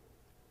killed.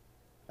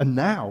 And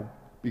now,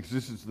 because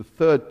this is the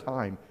third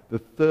time, the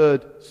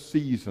third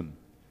season,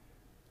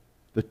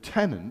 the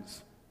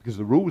tenants, because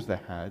the rules they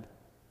had,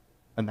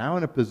 are now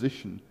in a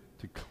position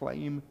to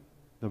claim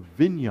the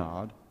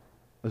vineyard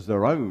as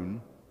their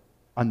own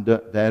under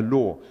their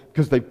law.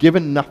 Because they've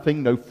given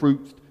nothing, no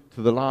fruit,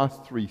 to the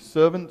last three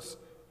servants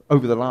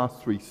over the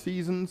last 3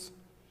 seasons.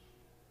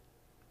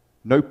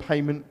 No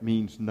payment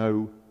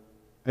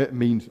it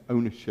means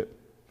ownership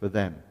for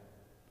them.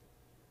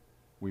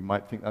 We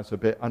might think that's a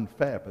bit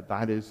unfair, but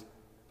that is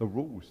the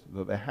rules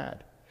that they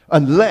had.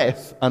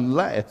 Unless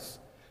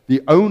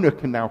the owner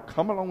can now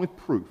come along with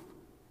proof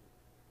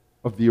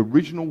of the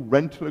original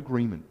rental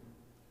agreement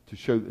to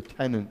show that the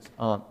tenants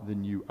aren't the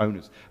new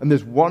owners. And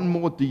there's one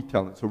more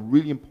detail that's a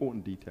really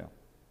important detail.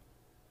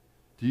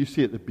 Do you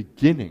see at the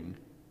beginning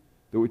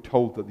that we're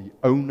told that the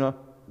owner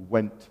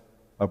went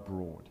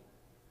abroad?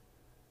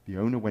 The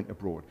owner went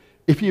abroad.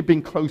 If he had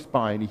been close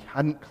by and he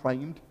hadn't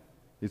claimed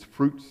his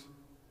fruits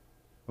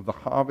of the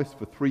harvest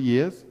for 3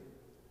 years,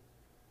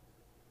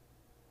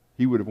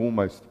 he would have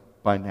almost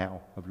by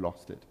now have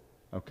lost it.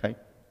 Okay?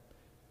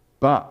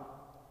 But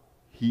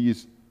he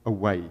is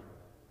away.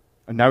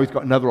 And now he's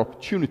got another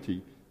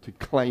opportunity to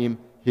claim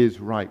his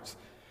rights.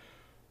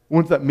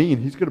 What does that mean?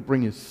 He's going to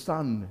bring his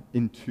son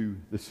into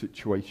the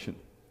situation.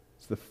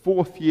 It's the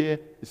 4th year.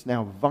 It's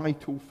now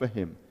vital for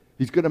him.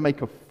 He's going to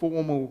make a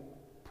formal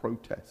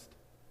protest.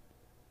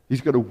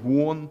 He's going to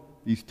warn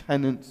these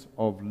tenants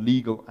of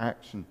legal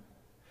action.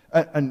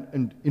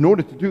 And in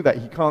order to do that,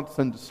 he can't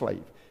send a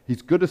slave.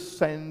 He's going to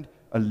send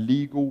a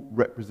legal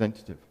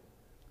representative.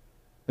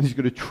 And he's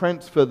going to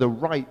transfer the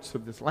rights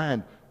of this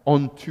land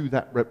onto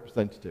that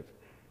representative.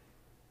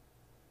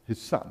 His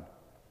son.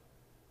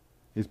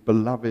 His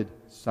beloved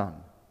son.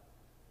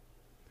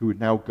 Who would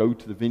now go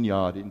to the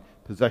vineyard in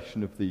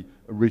possession of the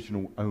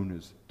original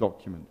owner's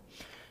document.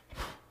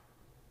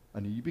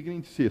 And are you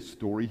beginning to see a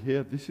story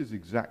here? This is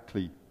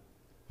exactly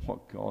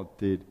what God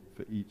did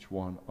for each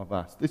one of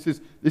us. This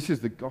is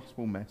the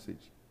gospel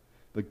message.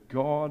 That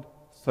God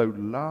so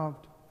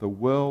loved the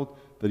world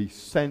that he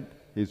sent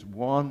his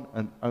one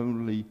and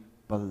only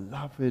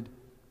beloved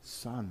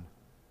son.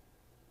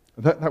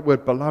 That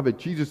word beloved,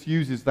 Jesus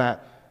uses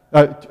that,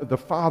 the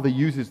Father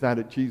uses that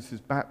at Jesus'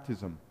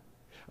 baptism.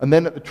 And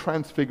then at the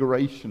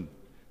transfiguration,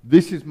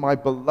 this is my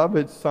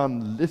beloved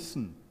son,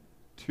 listen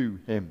to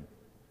him.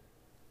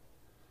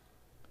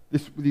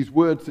 These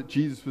words that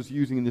Jesus was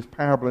using in this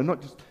parable are not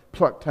just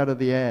plucked out of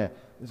the air.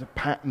 There's a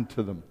pattern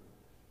to them.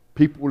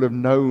 People will have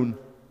known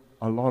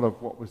a lot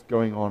of what was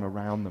going on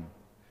around them.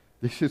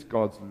 This is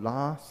God's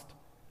last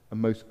and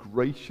most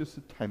gracious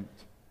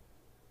attempt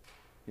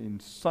in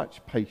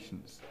such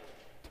patience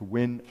to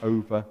win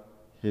over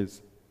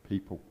his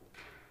people.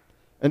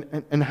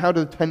 And how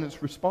do the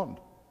tenants respond?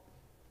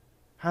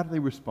 How do they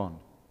respond?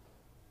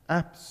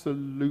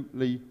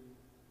 Absolutely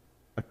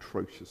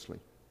atrociously.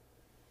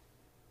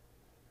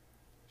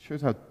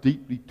 Shows how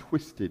deeply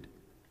twisted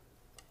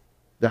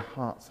their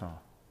hearts are.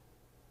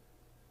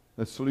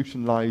 The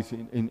solution lies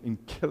in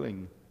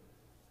killing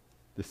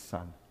this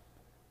son,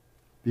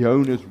 the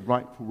owner's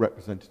rightful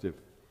representative.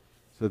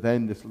 So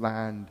then this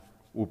land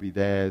will be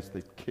theirs.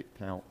 They've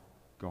kicked out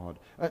God.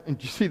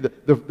 And you see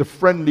the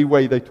friendly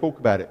way they talk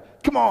about it.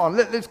 Come on,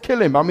 let's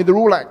kill him. I mean, they're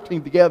all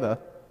acting together.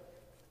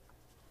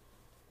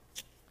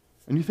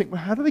 And you think,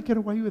 well, how do they get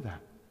away with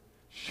that?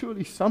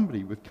 Surely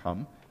somebody would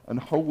come and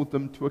hold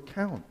them to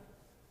account.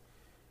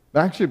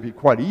 Actually, it'd be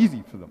quite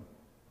easy for them.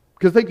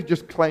 Because they could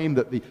just claim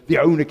that the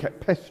owner kept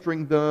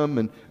pestering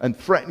them and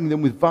threatening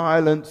them with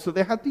violence, so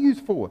they had to use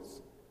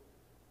force.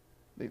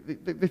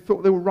 They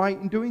thought they were right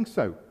in doing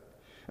so.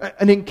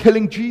 And in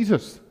killing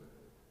Jesus,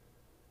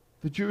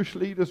 the Jewish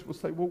leaders will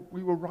say, well,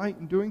 we were right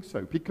in doing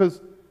so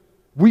because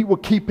we were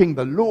keeping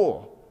the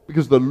law.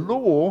 Because the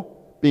law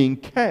being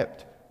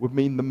kept would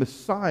mean the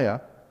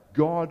Messiah,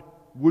 God,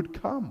 would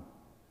come.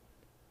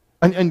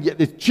 And yet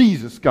this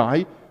Jesus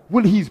guy,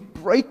 well, he's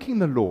breaking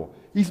the law.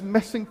 He's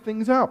messing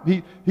things up.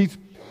 He's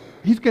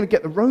going to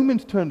get the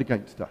Romans turned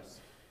against us.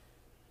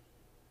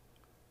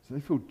 So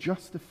they feel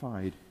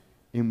justified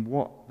in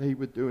what they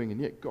were doing. And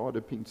yet God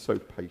had been so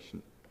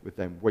patient with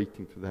them,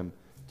 waiting for them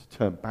to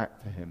turn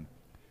back to him.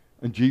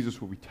 And Jesus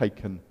will be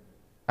taken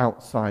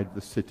outside the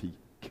city,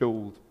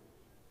 killed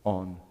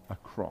on a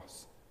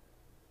cross.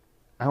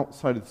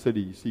 Outside of the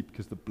city, you see,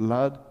 because the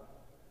blood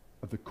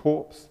of the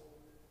corpse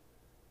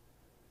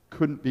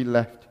couldn't be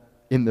left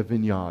in the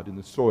vineyard, in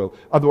the soil.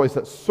 Otherwise,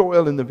 that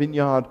soil in the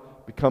vineyard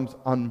becomes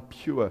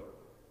unpure.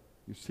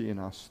 You see in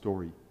our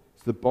story.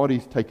 So the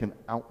body's taken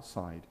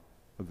outside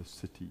of the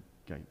city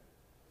gate.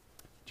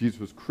 Jesus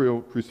was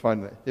crucified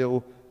on that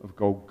hill of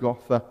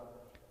Golgotha,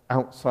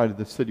 outside of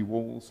the city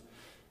walls.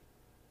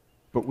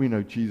 But we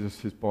know Jesus,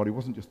 his body,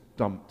 wasn't just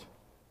dumped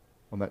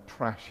on that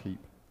trash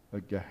heap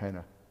at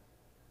Gehenna.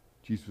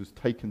 Jesus was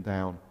taken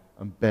down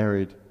and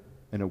buried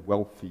in a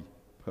wealthy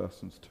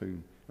person's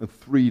tomb. And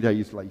 3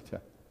 days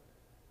later,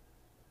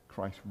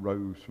 Christ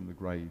rose from the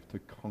grave to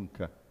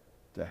conquer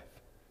death.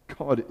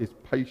 God is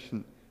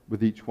patient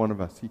with each one of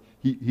us.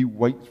 He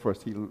waits for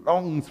us. He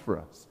longs for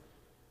us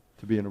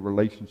to be in a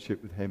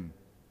relationship with him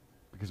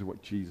because of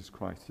what Jesus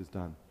Christ has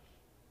done.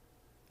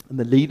 And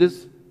the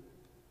leaders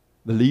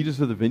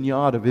of the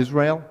vineyard of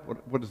Israel,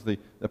 what does the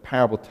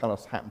parable tell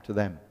us happened to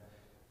them?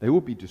 They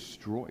will be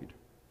destroyed.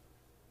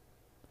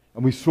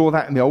 And we saw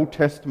that in the Old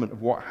Testament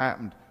of what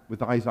happened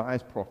with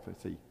Isaiah's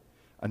prophecy.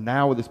 And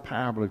now with this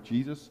parable of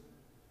Jesus,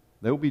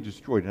 they'll be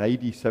destroyed. In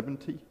AD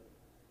 70,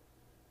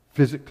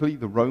 physically,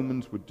 the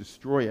Romans would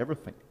destroy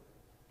everything.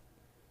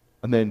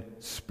 And then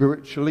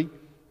spiritually,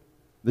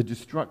 the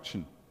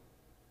destruction.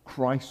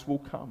 Christ will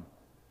come.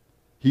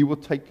 He will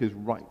take his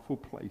rightful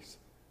place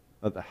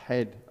at the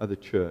head of the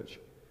church.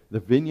 The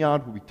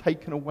vineyard will be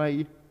taken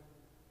away.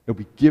 It'll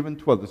be given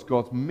to others.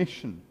 God's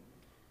mission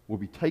will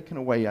be taken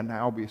away and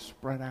now be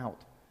spread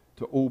out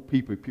to all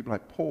people. People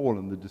like Paul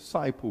and the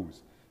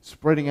disciples,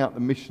 spreading out the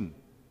mission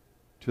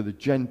to the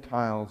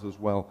Gentiles as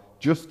well,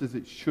 just as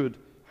it should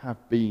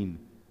have been,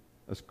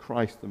 as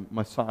Christ, the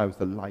Messiah, was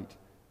the light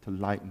to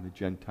lighten the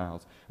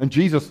Gentiles. And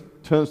Jesus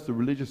turns to the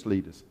religious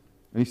leaders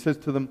and he says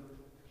to them,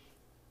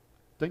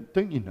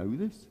 don't you know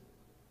this?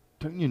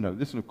 Don't you know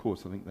this? And of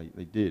course, I think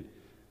they did.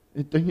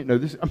 Don't you know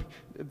this? I mean,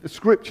 the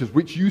scriptures,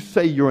 which you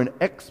say you're an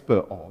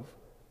expert of,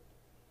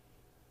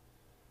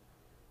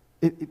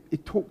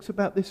 it talks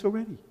about this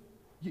already.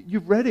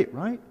 You've read it,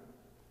 right?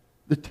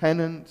 The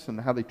tenants and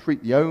how they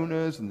treat the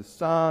owners and the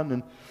son.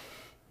 And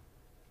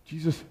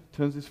Jesus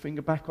turns his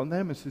finger back on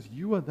them and says,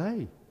 you are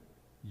they.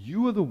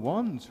 You are the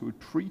ones who are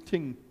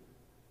treating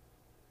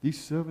these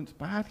servants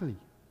badly.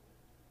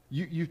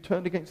 You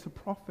turned against the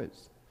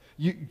prophets.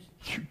 You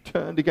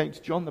turned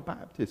against John the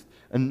Baptist.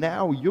 And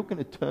now you're going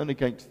to turn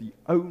against the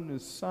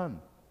owner's son.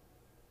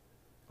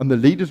 And the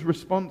leader's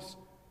response,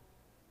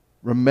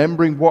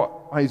 remembering what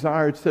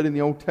Isaiah had said in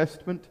the Old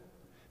Testament,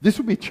 this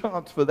will be a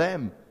chance for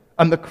them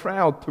and the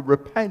crowd to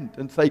repent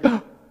and say,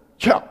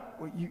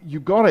 Chuck, you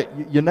got it.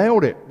 You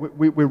nailed it.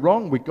 We're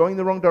wrong. We're going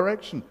the wrong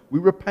direction. We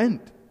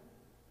repent.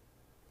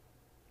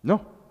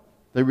 No.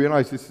 They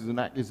realize this is an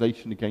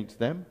accusation against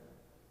them.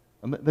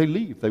 And they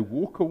leave. They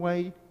walk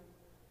away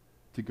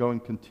to go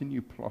and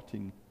continue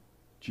plotting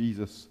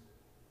Jesus,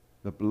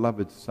 the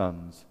beloved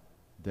Son's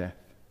death.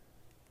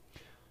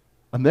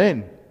 And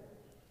then,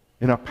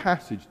 in our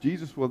passage,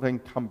 Jesus will then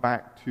come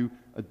back to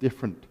a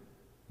different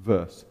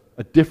verse,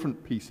 a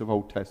different piece of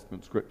Old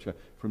Testament scripture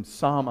from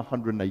Psalm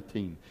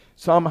 118.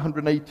 Psalm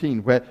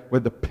 118, where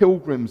the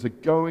pilgrims are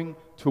going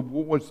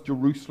towards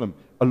Jerusalem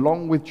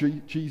along with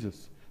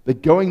Jesus. They're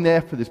going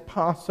there for this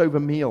Passover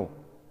meal.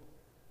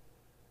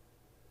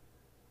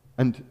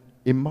 And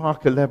in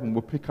Mark 11,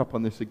 we'll pick up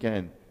on this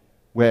again,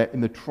 where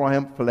in the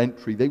triumphal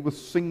entry, they will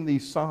sing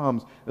these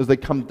psalms as they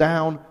come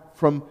down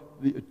from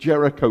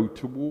Jericho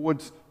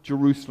towards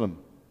Jerusalem.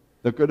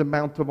 They'll go to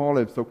Mount of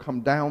Olives, they'll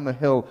come down the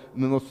hill,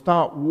 and then they'll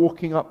start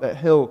walking up that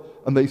hill,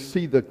 and they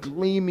see the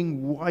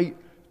gleaming white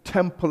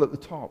temple at the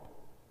top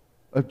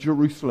of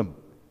Jerusalem.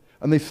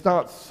 And they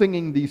start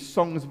singing these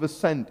songs of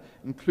ascent,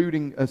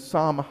 including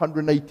Psalm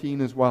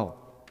 118 as well.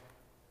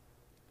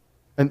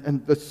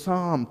 And the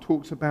psalm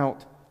talks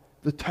about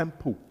the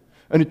temple,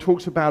 and it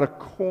talks about a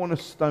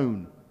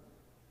cornerstone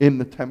in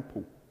the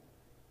temple.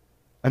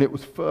 And it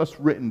was first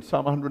written,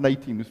 Psalm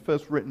 118 was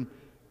first written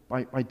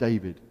by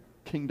David,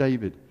 King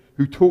David,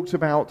 who talks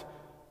about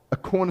a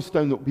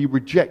cornerstone that would be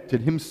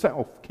rejected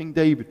himself, King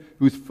David,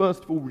 who was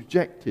first of all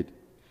rejected,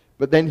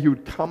 but then he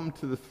would come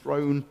to the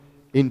throne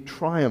in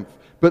triumph.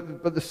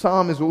 But the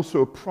psalm is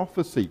also a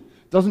prophecy.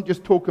 It doesn't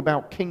just talk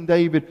about King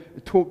David,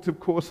 it talks, of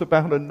course,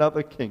 about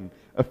another king,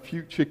 a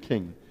future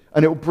king.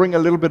 And it will bring a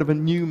little bit of a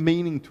new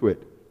meaning to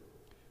it.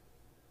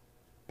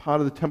 Part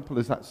of the temple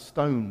is that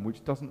stone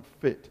which doesn't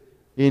fit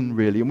in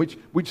really, and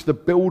which the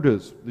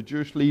builders, the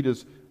Jewish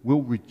leaders,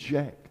 will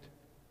reject.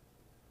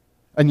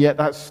 And yet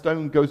that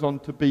stone goes on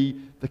to be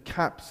the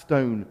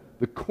capstone,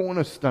 the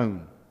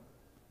cornerstone,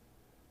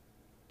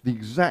 the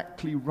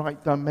exactly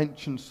right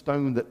dimension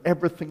stone that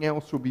everything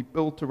else will be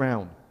built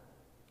around.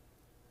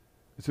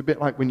 It's a bit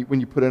like when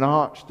you put an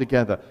arch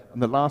together,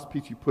 and the last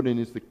piece you put in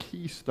is the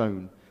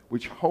keystone,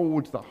 which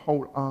holds the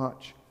whole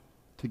arch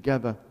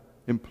together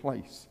in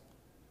place.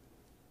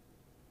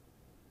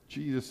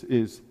 Jesus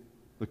is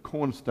the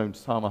cornerstone,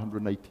 Psalm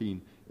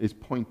 118 is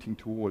pointing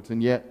towards,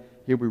 and yet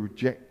he'll be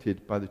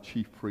rejected by the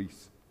chief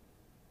priests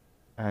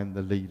and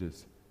the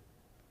leaders.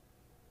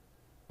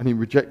 And in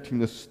rejecting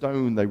the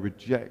stone, they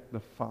reject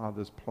the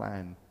Father's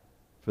plan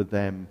for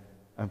them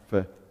and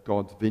for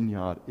God's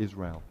vineyard,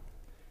 Israel.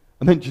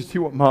 And then do you see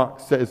what Mark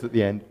says at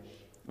the end?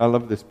 I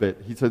love this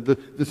bit. He said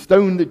the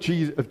stone of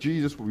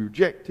Jesus will be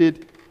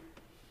rejected,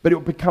 but it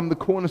will become the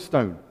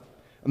cornerstone.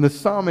 And the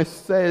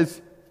psalmist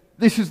says,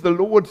 this is the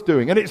Lord's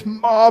doing, and it's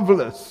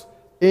marvelous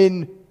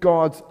in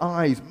God's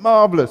eyes.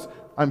 Marvelous.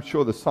 I'm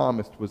sure the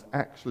psalmist was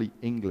actually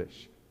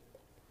English.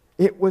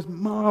 It was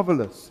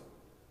marvelous.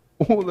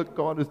 All that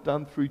God has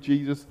done through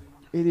Jesus,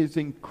 it is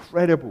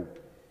incredible.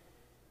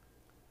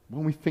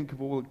 When we think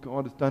of all that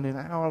God has done in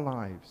our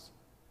lives,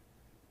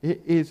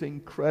 it is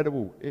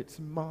incredible. It's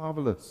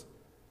marvelous.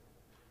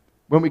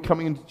 When we're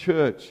coming into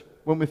church,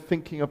 when we're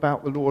thinking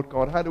about the Lord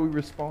God, how do we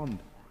respond?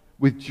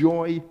 With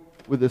joy,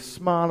 with a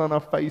smile on our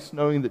face,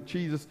 knowing that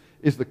Jesus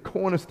is the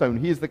cornerstone.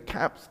 He is the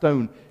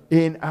capstone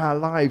in our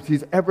lives.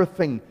 He's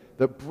everything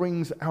that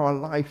brings our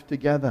life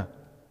together.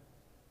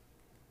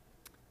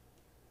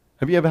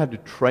 Have you ever had to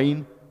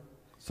train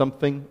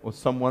something or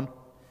someone?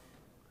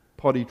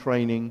 Potty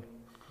training,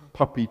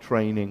 puppy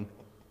training.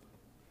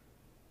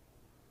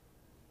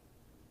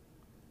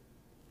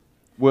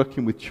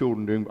 Working with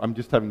children, I'm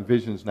just having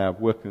visions now of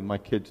working with my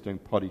kids doing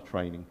potty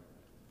training.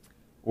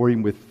 Or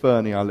even with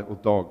Fernie, our little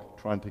dog,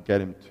 trying to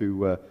get him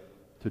to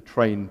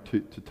train, to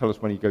tell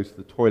us when he goes to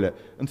the toilet.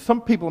 And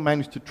some people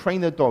manage to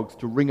train their dogs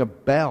to ring a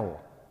bell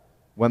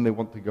when they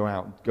want to go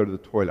out and go to the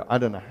toilet. I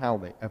don't know how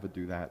they ever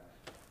do that.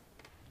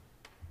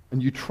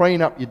 And you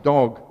train up your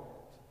dog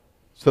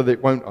so that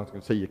it won't, I was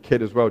going to say your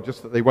kid as well,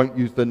 just that they won't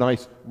use the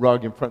nice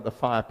rug in front of the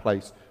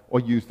fireplace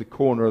or use the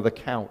corner of the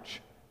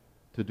couch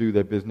to do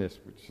their business,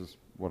 which is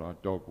what our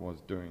dog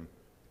was doing.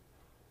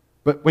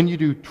 But when you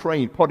do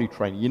potty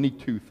training, you need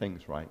two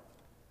things, right?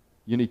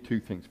 You need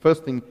two things.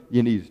 First thing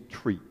you need is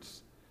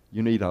treats.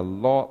 You need a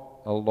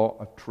lot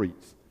of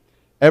treats.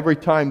 Every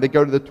time they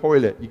go to the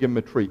toilet, you give them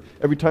a treat.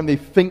 Every time they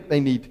think they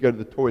need to go to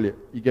the toilet,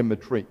 you give them a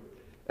treat.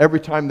 Every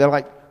time they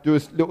do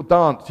a little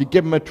dance, you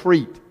give them a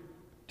treat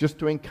just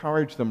to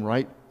encourage them,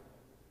 right?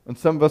 And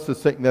some of us are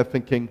sitting there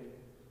thinking,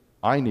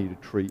 I need a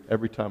treat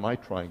every time I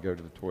try and go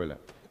to the toilet.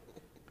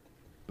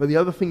 But the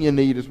other thing you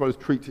need as well as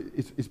treats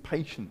is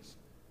patience.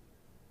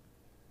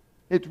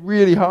 It's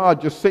really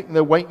hard just sitting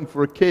there waiting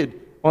for a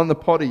kid on the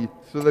potty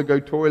so they'll go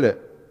toilet,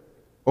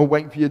 or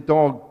waiting for your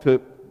dog to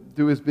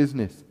do his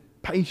business.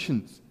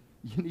 Patience.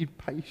 You need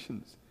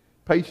patience.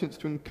 Patience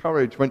to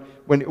encourage when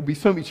it will be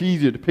so much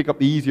easier to pick up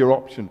the easier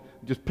option.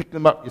 Just pick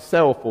them up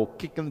yourself or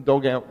kicking the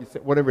dog out,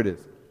 whatever it is.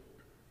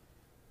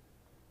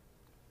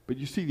 But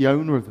you see the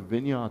owner of the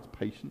vineyard's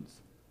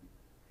patience?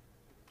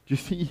 Do you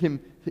see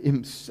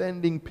him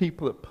sending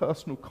people at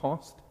personal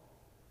cost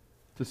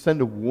to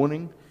send a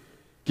warning,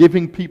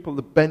 giving people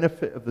the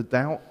benefit of the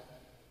doubt,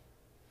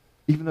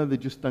 even though they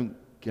just don't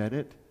get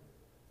it,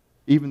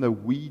 even though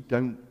we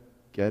don't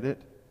get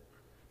it?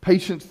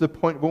 Patience to the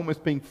point of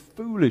almost being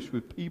foolish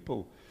with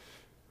people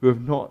who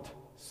have not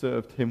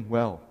served him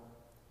well.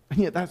 And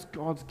yet that's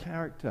God's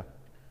character.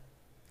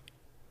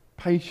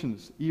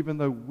 Patience, even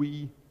though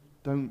we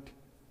don't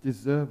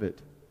deserve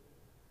it.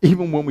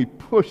 Even when we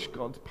push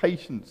God's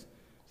patience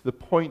to the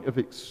point of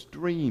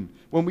extreme,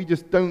 when we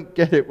just don't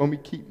get it, when we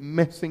keep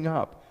messing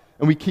up,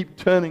 and we keep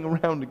turning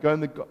around and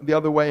going the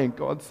other way, and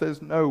God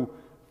says, no,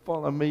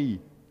 follow me.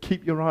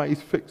 Keep your eyes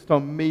fixed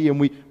on me, and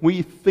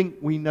we think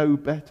we know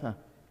better.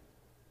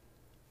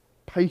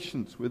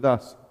 Patience with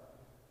us.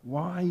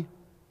 Why?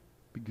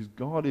 Because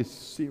God is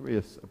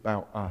serious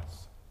about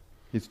us,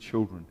 his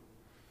children.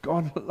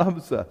 God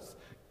loves us.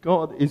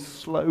 God is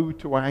slow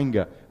to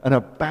anger and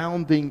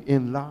abounding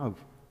in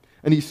love.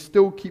 And he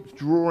still keeps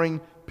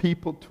drawing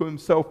people to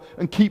himself,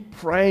 and keep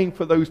praying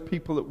for those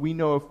people that we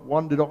know have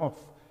wandered off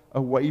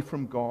away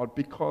from God,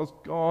 because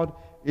God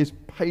is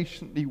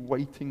patiently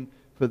waiting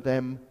for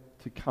them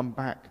to come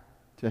back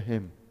to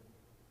him.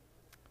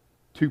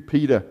 2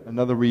 Peter,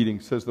 another reading,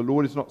 says, the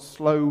Lord is not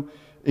slow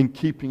in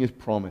keeping his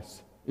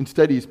promise.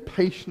 Instead, he is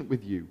patient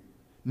with you,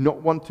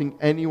 not wanting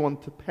anyone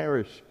to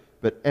perish,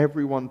 but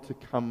everyone to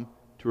come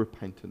to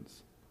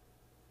repentance.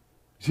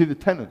 You see, the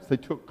tenants, they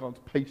took God's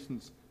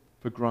patience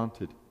for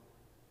granted.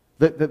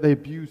 That they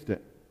abused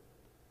it.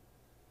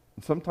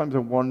 And sometimes I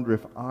wonder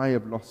if I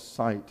have lost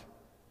sight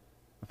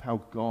of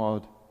how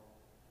God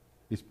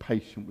is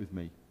patient with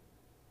me.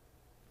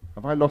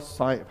 Have I lost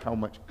sight of how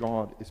much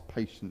God is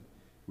patient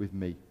with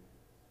me?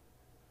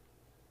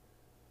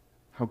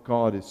 How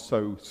God is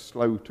so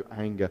slow to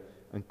anger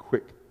and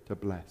quick to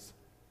bless.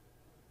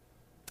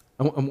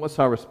 And what's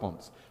our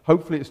response?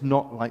 Hopefully it's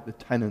not like the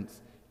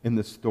tenants in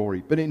the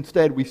story, but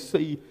instead we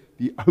see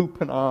the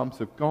open arms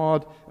of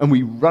God and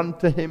we run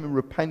to him in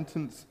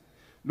repentance.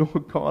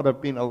 Lord God,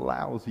 I've been a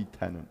lousy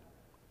tenant.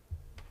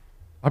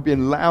 I've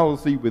been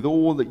lousy with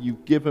all that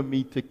you've given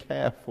me to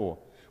care for,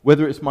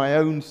 whether it's my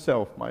own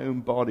self, my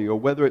own body, or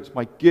whether it's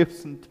my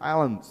gifts and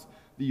talents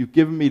that you've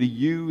given me to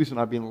use, and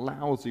I've been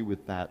lousy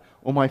with that,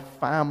 or my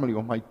family,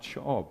 or my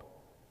job,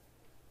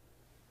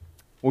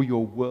 or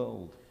your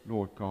world,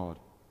 Lord God.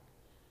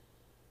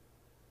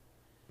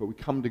 But we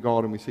come to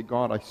God and we say,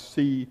 God, I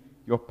see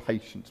your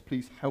patience.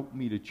 Please help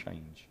me to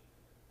change.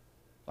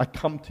 I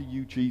come to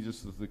you,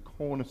 Jesus, as the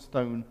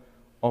cornerstone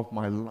of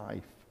my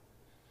life,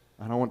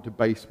 and I want to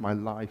base my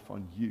life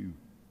on you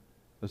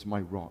as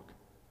my rock.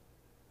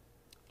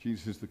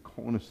 Jesus is the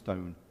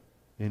cornerstone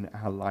in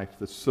our life,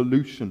 the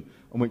solution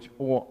on which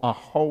our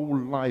whole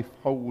life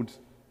holds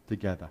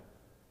together,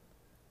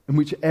 in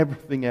which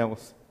everything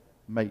else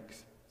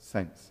makes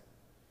sense.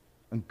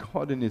 And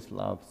God in his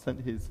love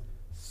sent his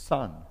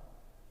Son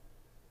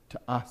to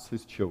us,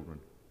 his children,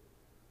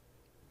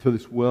 to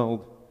this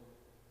world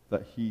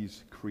that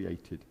he's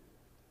created.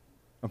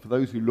 And for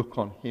those who look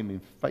on him in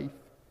faith,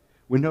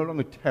 we're no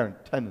longer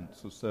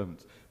tenants or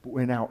servants, but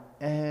we're now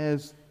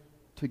heirs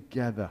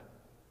together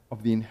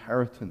of the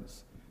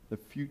inheritance, the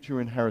future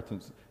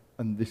inheritance,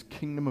 and this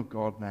kingdom of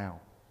God now,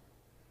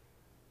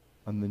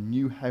 and the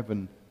new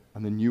heaven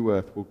and the new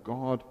earth, where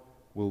God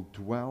will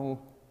dwell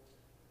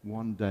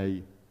one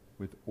day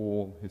with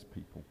all his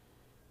people.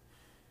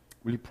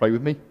 Will you pray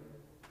with me?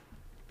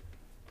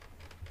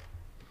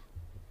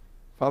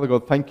 Father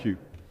God, thank you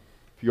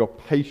for your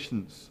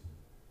patience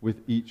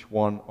with each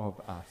one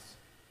of us.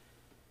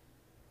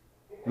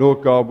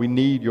 Lord God, we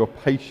need your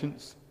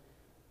patience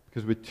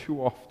because we're too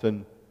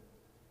often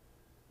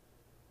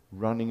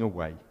running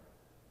away.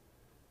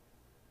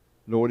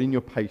 Lord, in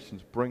your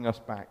patience, bring us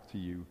back to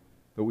you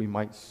that we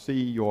might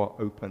see your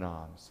open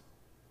arms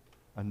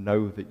and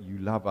know that you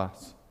love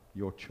us,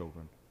 your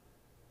children.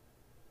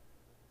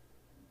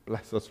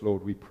 Bless us,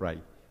 Lord, we pray.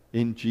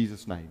 In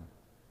Jesus' name,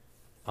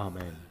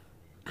 amen.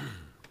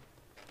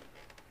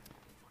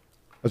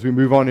 As we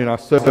move on in our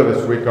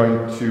service, we're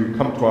going to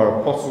come to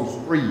our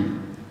Apostles' Creed.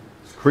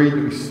 It's a creed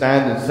that we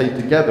stand and say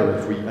together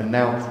as we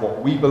announce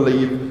what we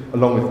believe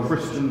along with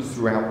Christians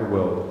throughout the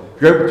world.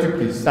 If you're able to,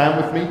 please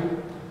stand with me.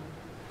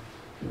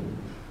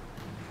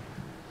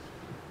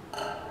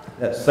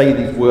 Let's say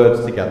these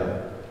words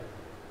together.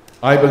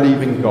 I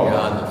believe in God,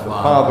 God the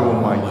Father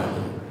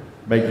Almighty,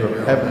 maker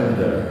of heaven and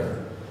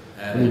earth,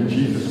 and in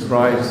Jesus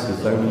Christ,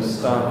 his only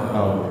Son,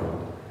 our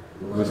Lord,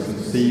 who was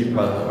conceived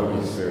by the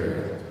Holy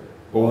Spirit,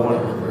 born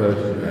of the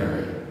Virgin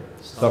Mary,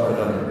 suffered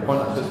under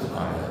Pontius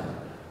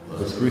Pilate,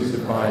 was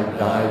crucified,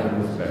 died,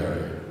 and was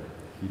buried.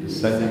 He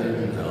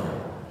descended into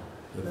hell.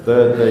 The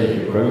third day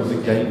he rose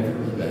again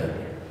from the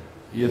dead.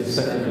 He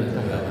ascended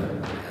into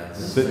heaven, and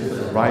sits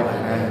at the right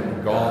hand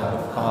of God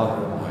the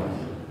Father Almighty.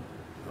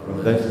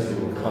 From thence he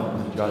will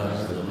come to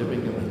judge the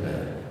living and the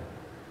dead.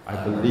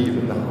 I believe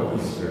in the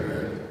Holy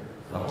Spirit,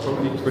 the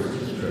Holy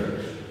Christian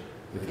Church,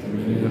 the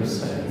communion of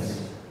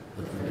saints,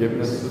 the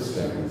forgiveness of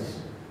sins,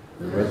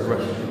 the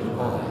resurrection of the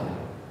body,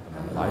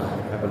 and the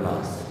life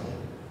everlasting.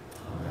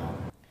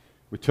 Amen.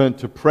 We turn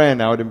to prayer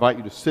now. I'd invite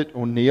you to sit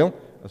or kneel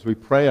as we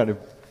pray. I'd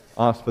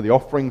ask for the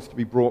offerings to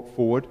be brought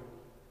forward.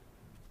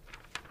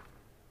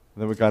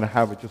 And then we're going to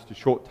have just a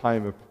short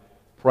time of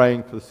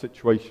praying for the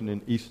situation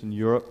in Eastern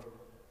Europe,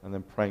 and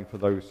then praying for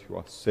those who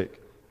are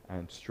sick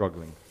and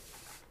struggling.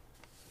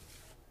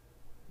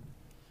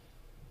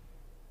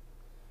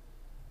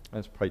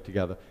 Let's pray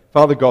together.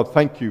 Father God,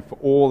 thank you for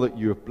all that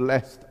you have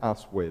blessed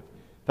us with.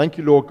 Thank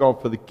you, Lord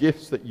God, for the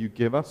gifts that you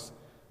give us,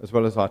 as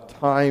well as our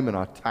time and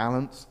our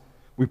talents.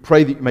 We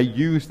pray that you may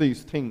use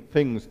these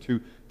things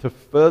to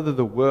further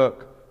the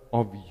work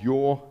of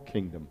your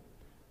kingdom,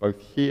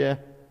 both here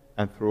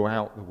and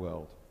throughout the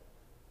world.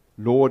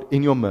 Lord,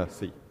 in your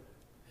mercy,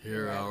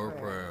 Hear our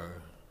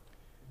prayer.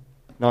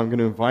 now I'm going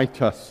to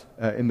invite us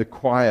in the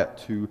quiet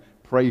to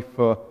pray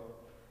for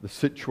the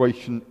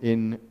situation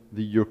in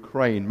the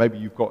Ukraine. Maybe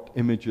you've got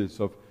images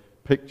of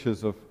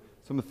pictures of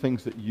some of the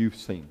things that you've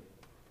seen.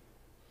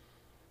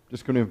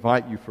 Just going to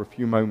invite you for a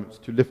few moments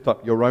to lift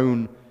up your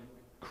own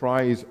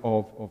cries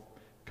of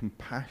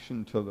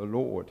compassion to the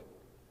Lord,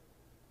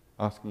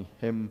 asking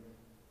him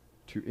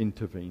to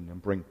intervene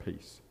and bring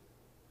peace.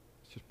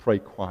 Let's just pray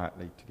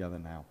quietly together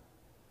now.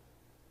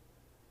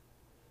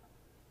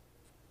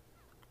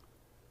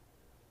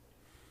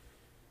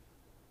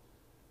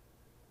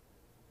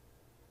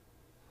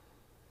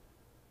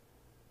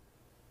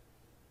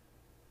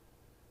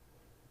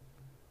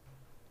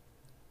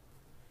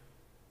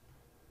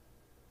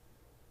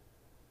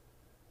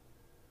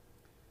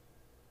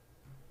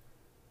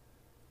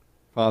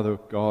 Father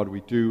God, we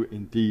do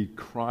indeed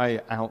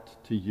cry out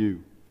to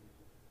you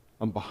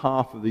on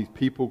behalf of these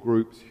people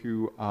groups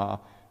who are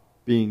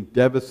being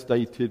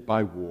devastated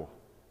by war.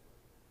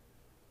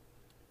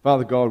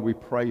 Father God, we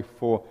pray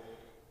for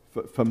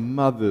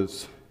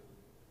mothers,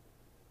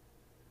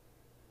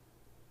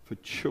 for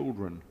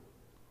children,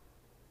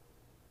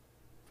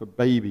 for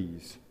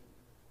babies,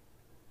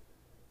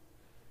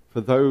 for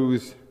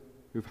those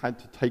who've had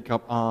to take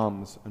up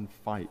arms and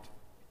fight.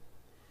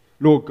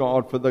 Lord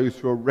God, for those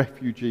who are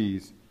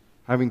refugees,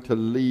 having to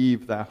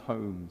leave their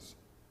homes,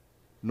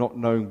 not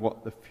knowing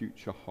what the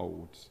future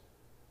holds.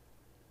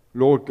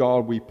 Lord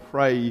God, we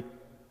pray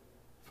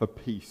for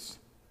peace.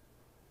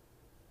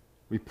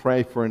 We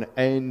pray for an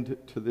end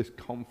to this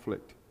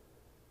conflict.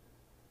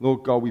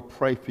 Lord God, we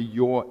pray for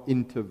your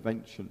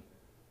intervention,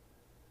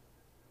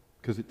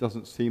 because it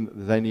doesn't seem that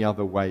there's any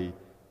other way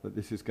that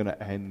this is going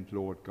to end,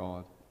 Lord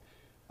God.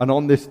 And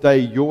on this day,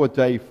 your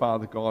day,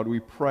 Father God, we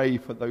pray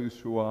for those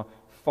who are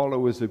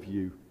followers of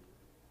you,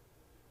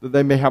 that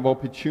they may have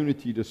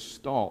opportunity to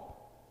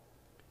stop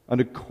and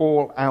to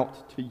call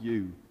out to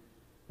you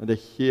and to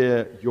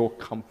hear your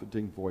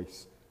comforting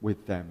voice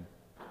with them.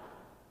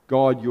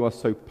 God, you are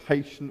so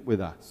patient with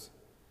us,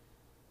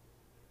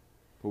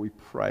 but we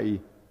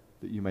pray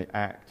that you may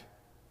act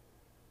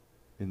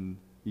in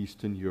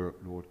Eastern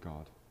Europe, Lord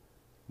God.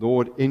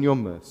 Lord, in your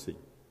mercy,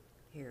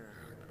 Hear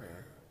our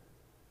prayer.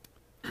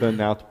 turn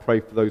now to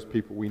pray for those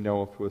people we know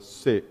of who are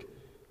sick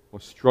or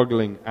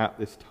struggling at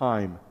this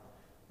time.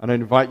 And I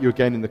invite you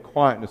again in the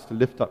quietness to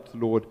lift up to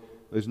the Lord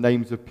those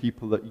names of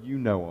people that you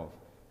know of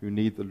who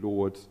need the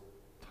Lord's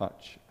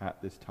touch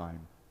at this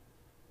time.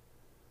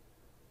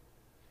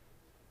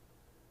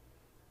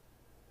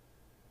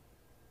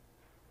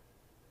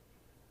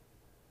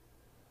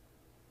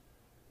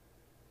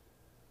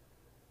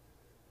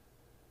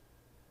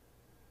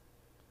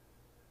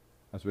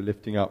 As we're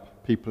lifting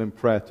up people in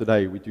prayer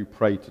today, we do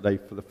pray today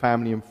for the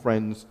family and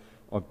friends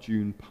of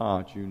June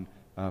Parr. June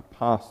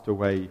passed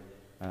away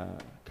a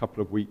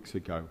couple of weeks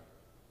ago.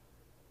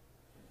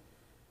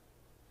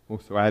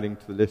 Also adding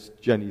to the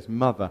list, Jenny's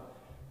mother,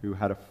 who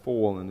had a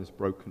fall and has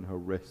broken her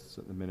wrists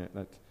at the minute.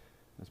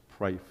 Let's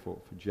pray for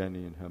Jenny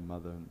and her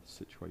mother and the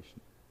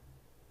situation.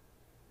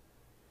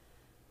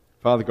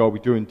 Father God, we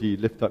do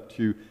indeed lift up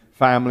to you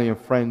family and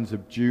friends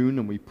of June,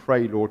 and we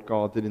pray, Lord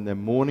God, that in their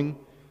mourning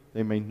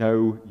they may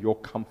know your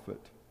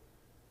comfort.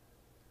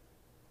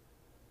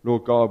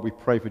 Lord God, we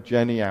pray for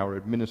Jenny, our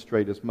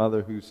administrator's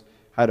mother, who's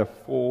had a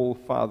fall.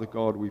 Father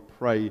God, we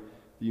pray that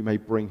you may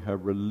bring her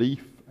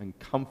relief and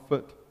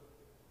comfort.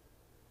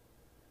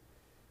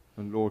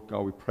 And Lord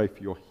God, we pray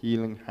for your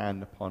healing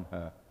hand upon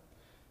her.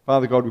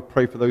 Father God, we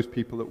pray for those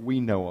people that we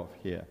know of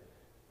here.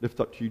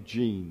 Lift up to you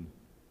Jean.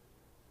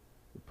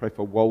 We pray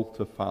for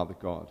Walter, Father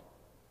God.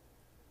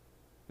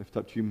 Lift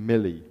up to you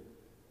Millie.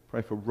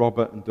 Pray for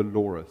Robert and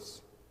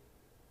Dolores.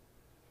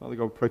 Father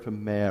God, pray for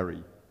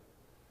Mary.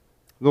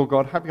 Lord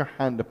God, have your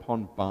hand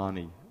upon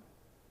Barney.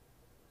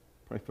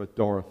 Pray for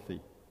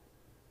Dorothy.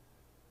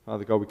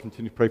 Father God, we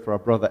continue to pray for our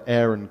brother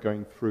Aaron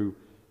going through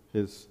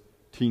his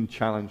Teen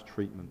Challenge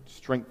treatment.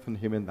 Strengthen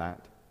him in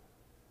that.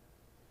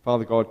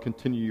 Father God,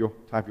 continue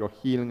to have your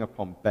healing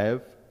upon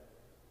Bev.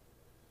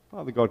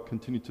 Father God,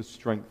 continue to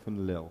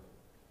strengthen Lil.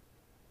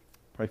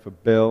 Pray for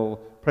Bill.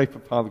 Pray for,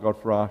 Father God,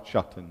 for our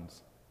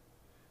shut-ins.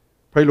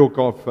 Pray, Lord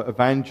God, for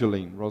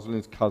Evangeline,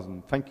 Rosalind's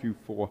cousin. Thank you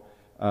for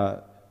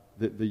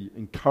the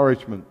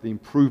encouragement, the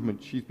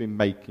improvement she's been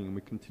making, and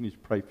we continue to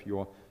pray for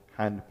your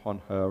hand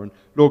upon her. And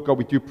Lord God,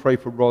 we do pray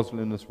for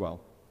Rosalind as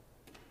well.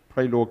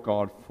 Pray, Lord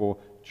God, for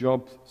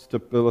job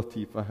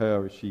stability for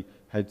her as she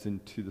heads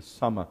into the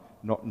summer,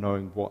 not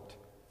knowing what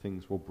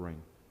things will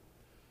bring.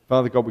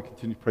 Father God, we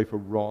continue to pray for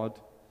Rod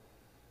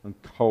and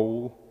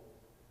Cole.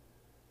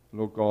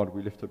 Lord God,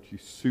 we lift up to you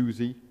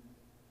Susie.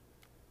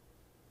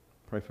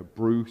 Pray for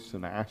Bruce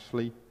and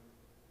Ashley.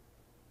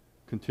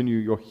 Continue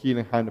your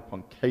healing hand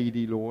upon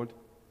Katie, Lord.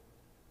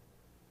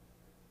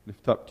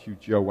 Lift up to you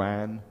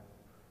Joanne.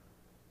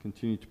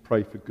 Continue to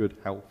pray for good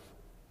health.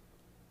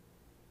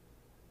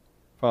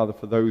 Father,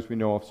 for those we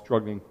know of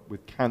struggling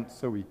with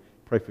cancer, we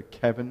pray for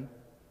Kevin.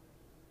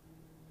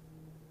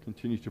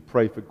 Continue to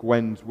pray for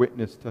Gwen's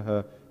witness to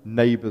her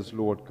neighbors,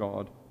 Lord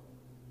God.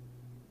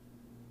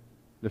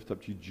 Lift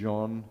up to you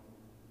John.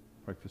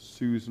 Pray for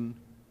Susan.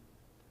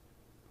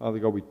 Father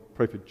God, we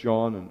pray for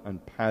John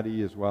and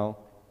Paddy as well.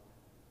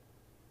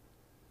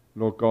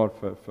 Lord God,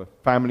 for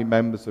family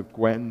members of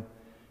Gwen,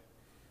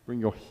 bring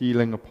your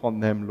healing upon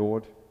them,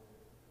 Lord.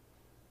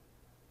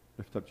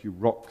 Lift up to you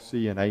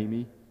Roxy and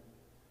Amy.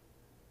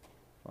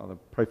 Father,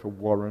 pray for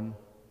Warren.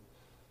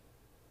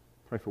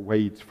 Pray for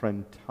Wade's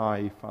friend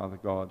Ty, Father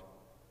God.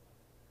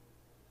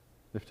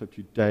 Lift up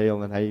to you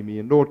Dale and Amy.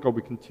 And Lord God,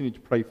 we continue to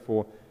pray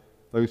for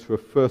those who are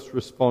first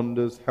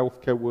responders,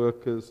 healthcare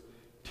workers,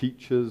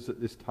 teachers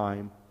at this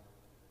time.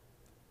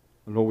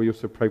 And Lord, we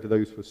also pray for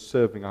those who are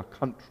serving our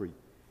country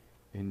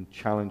in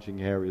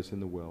challenging areas in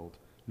the world.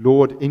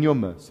 Lord, in your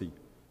mercy,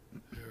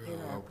 Hear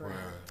our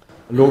prayer.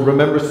 and Lord,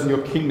 remember us in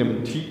your kingdom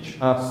and teach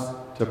us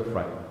to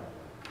pray.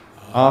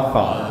 Our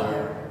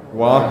Father,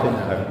 who art in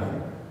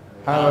heaven,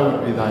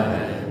 hallowed be thy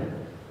name.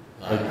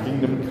 Thy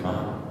kingdom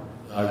come,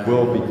 thy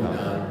will be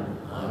done,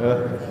 on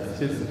earth as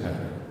it is in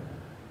heaven.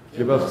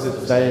 Give us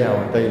this day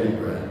our daily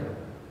bread,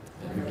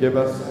 and forgive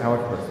us our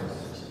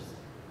trespasses,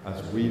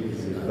 as we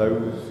forgive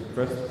those who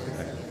trespass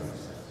against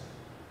us.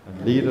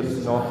 And lead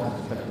us not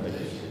into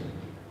temptation,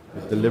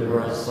 but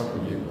deliver us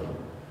from evil.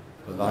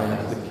 For thine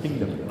is the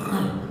kingdom,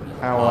 and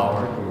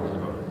power, and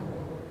glory,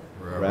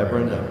 forever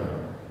and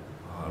ever.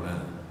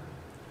 Amen.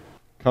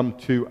 Come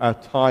to our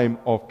time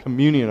of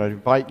communion. I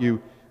invite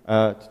you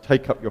to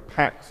take up your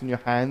packs in your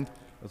hand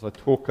as I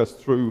talk us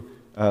through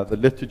the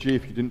liturgy.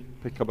 If you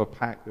didn't pick up a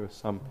pack, there are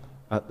some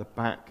at the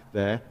back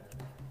there.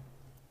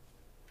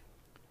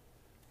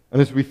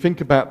 And as we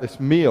think about this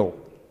meal,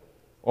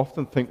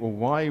 often think, well,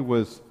 why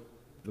was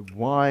the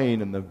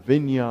wine and the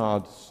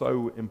vineyard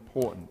so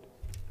important?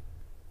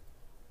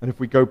 And if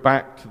we go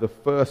back to the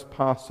first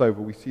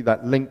Passover, we see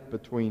that link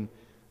between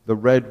the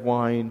red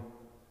wine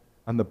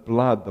and the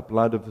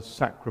blood of the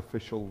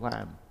sacrificial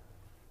lamb.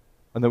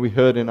 And then we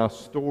heard in our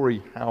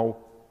story how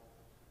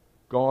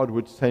God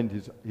would send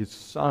his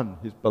son,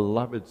 his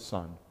beloved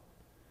son.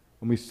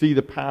 And we see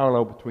the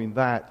parallel between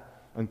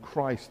that and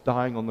Christ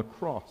dying on the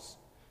cross,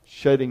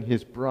 shedding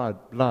his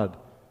blood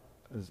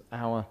as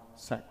our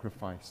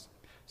sacrifice.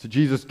 So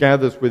Jesus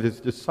gathers with his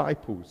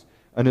disciples,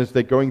 and as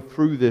they're going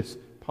through this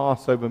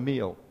Passover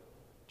meal,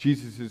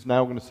 Jesus is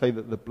now going to say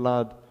that the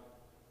blood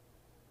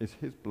is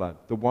his blood,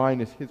 the wine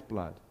is his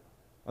blood,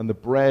 and the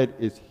bread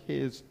is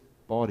his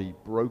body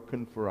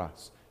broken for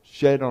us,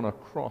 shed on a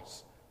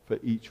cross for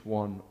each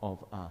one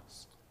of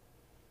us.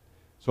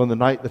 So on the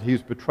night that he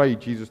was betrayed,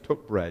 Jesus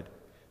took bread,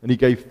 and he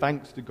gave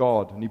thanks to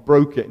God, and he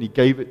broke it, and he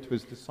gave it to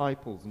his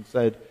disciples, and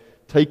said,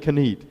 "Take and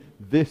eat.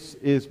 This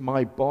is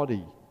my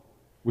body,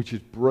 which is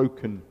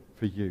broken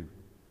for you."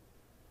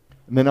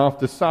 And then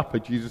after supper,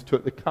 Jesus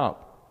took the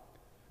cup,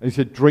 and he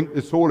said, "Drink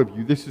this, all of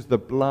you. This is the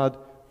blood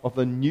of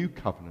the new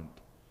covenant,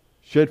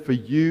 shed for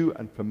you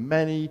and for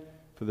many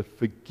for the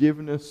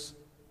forgiveness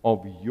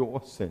of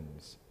your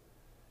sins.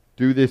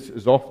 Do this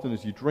as often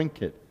as you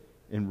drink it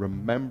in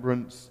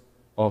remembrance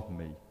of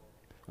me.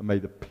 And may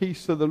the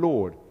peace of the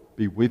Lord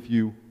be with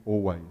you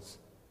always."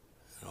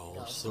 And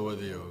also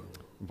with you.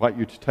 I invite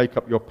you to take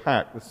up your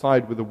pack, the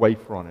side with the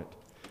wafer on it.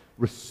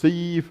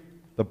 Receive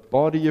the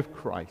body of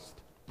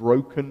Christ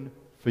broken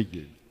for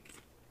you.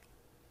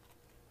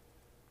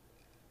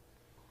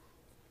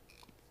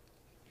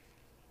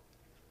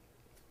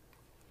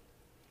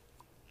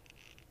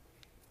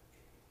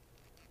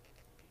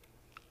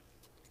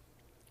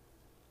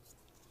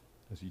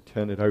 As you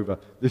turn it over,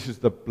 this is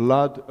the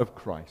blood of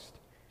Christ,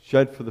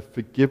 shed for the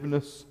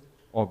forgiveness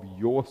of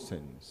your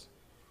sins.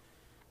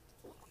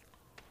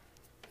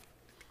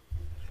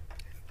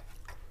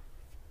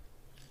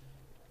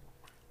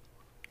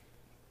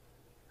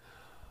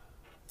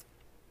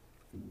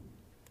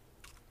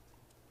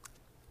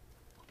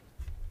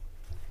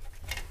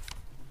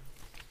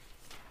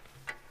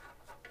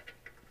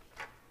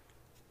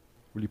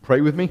 Will you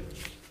pray with me?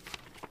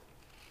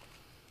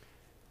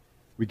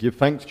 We give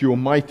thanks to you,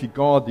 Almighty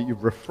God, that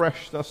you've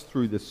refreshed us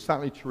through this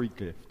salutary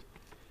gift.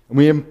 And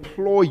we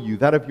implore you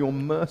that of your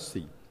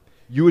mercy,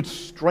 you would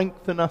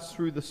strengthen us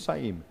through the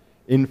same,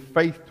 in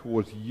faith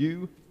towards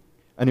you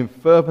and in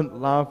fervent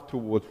love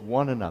towards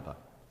one another.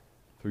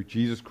 Through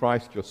Jesus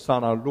Christ, your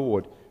Son, our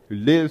Lord, who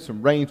lives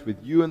and reigns with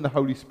you and the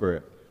Holy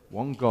Spirit,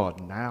 one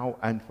God, now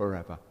and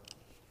forever.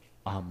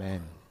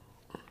 Amen.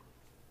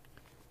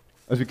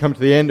 As we come to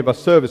the end of our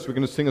service, we're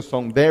going to sing a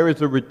song, There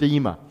is a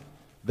Redeemer.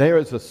 There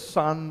is a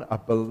Son, a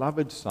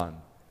beloved Son,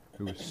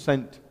 who was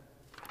sent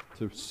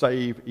to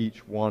save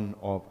each one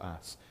of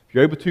us. If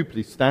you're able to,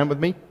 please stand with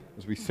me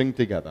as we sing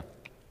together.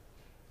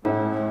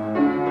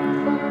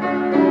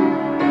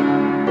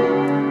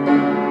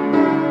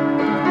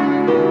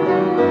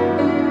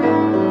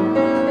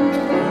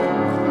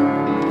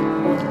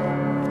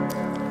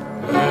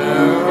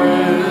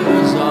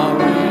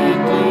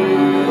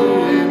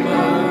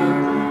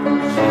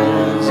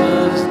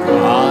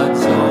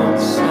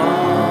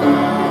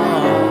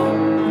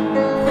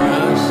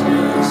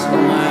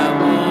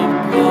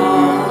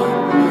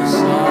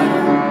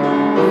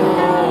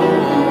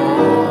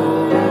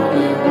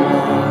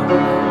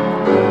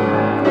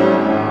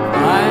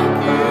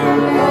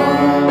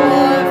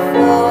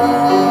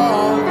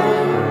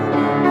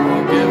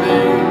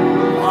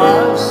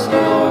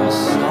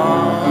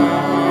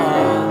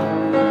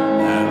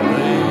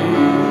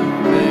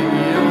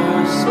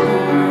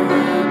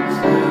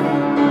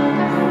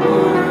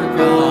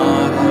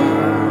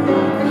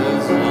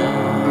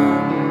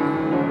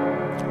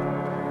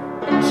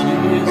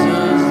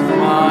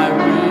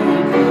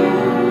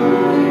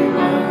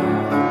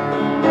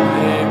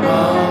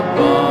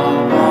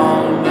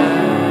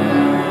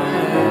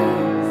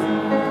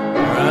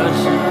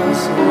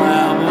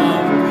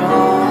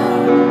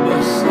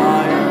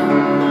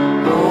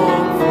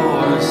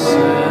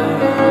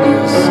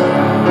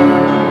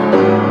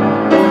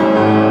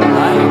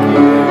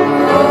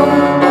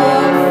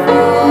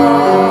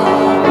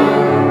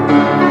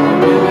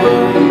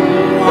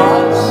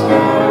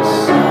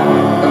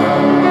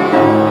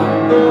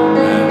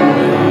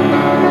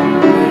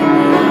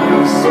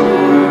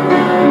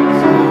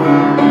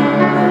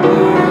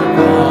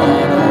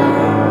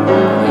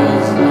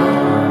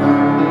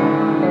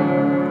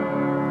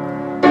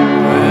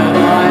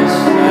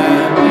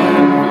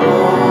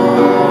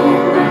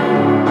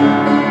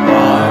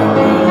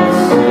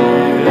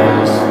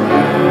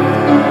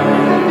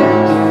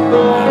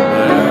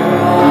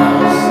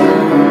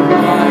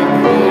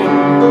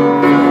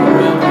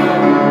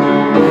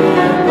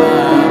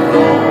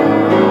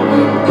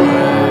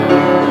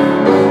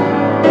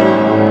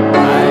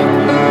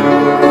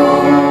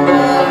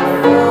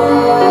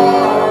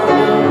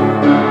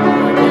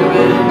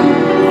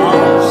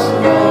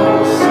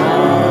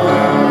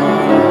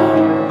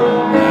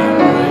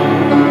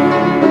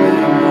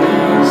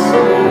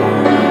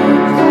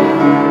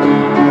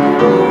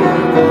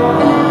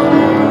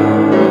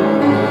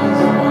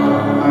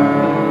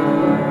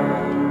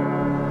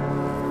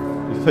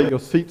 Take your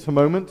seats a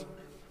moment.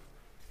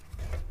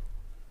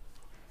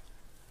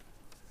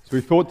 So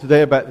we thought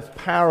today about this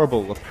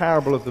parable, the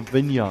parable of the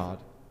vineyard.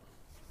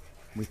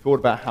 We thought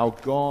about how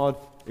God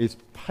is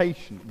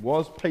patient,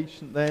 was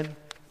patient then,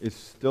 is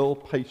still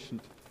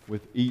patient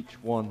with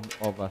each one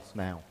of us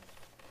now.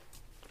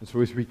 And so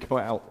as we go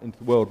out into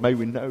the world, may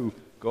we know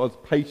God's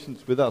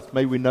patience with us.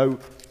 May we know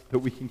that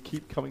we can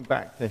keep coming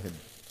back to him,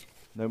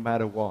 no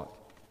matter what.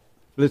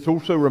 But let's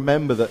also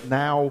remember that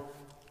now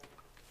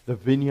the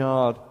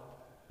vineyard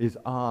is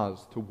ours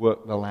to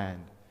work the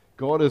land.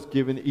 God has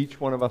given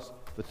each one of us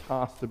the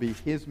task to be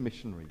his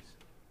missionaries,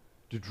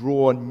 to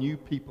draw new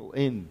people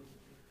in.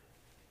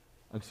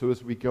 And so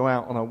as we go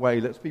out on our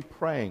way, let's be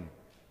praying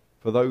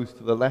for those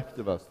to the left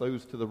of us,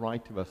 those to the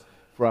right of us,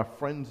 for our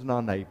friends and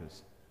our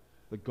neighbors,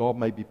 that God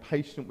may be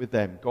patient with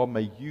them. God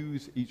may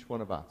use each one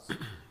of us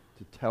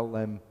to tell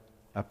them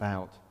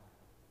about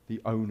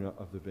the owner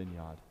of the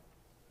vineyard.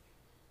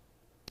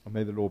 And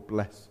may the Lord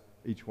bless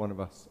each one of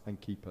us and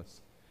keep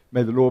us.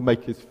 May the Lord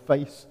make his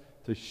face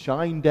to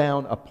shine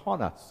down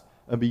upon us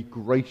and be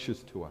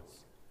gracious to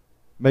us.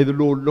 May the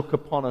Lord look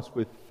upon us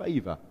with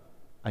favor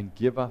and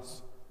give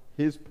us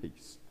his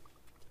peace.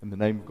 In the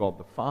name of God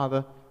the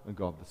Father, and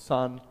God the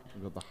Son,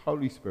 and God the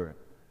Holy Spirit.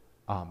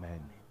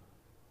 Amen.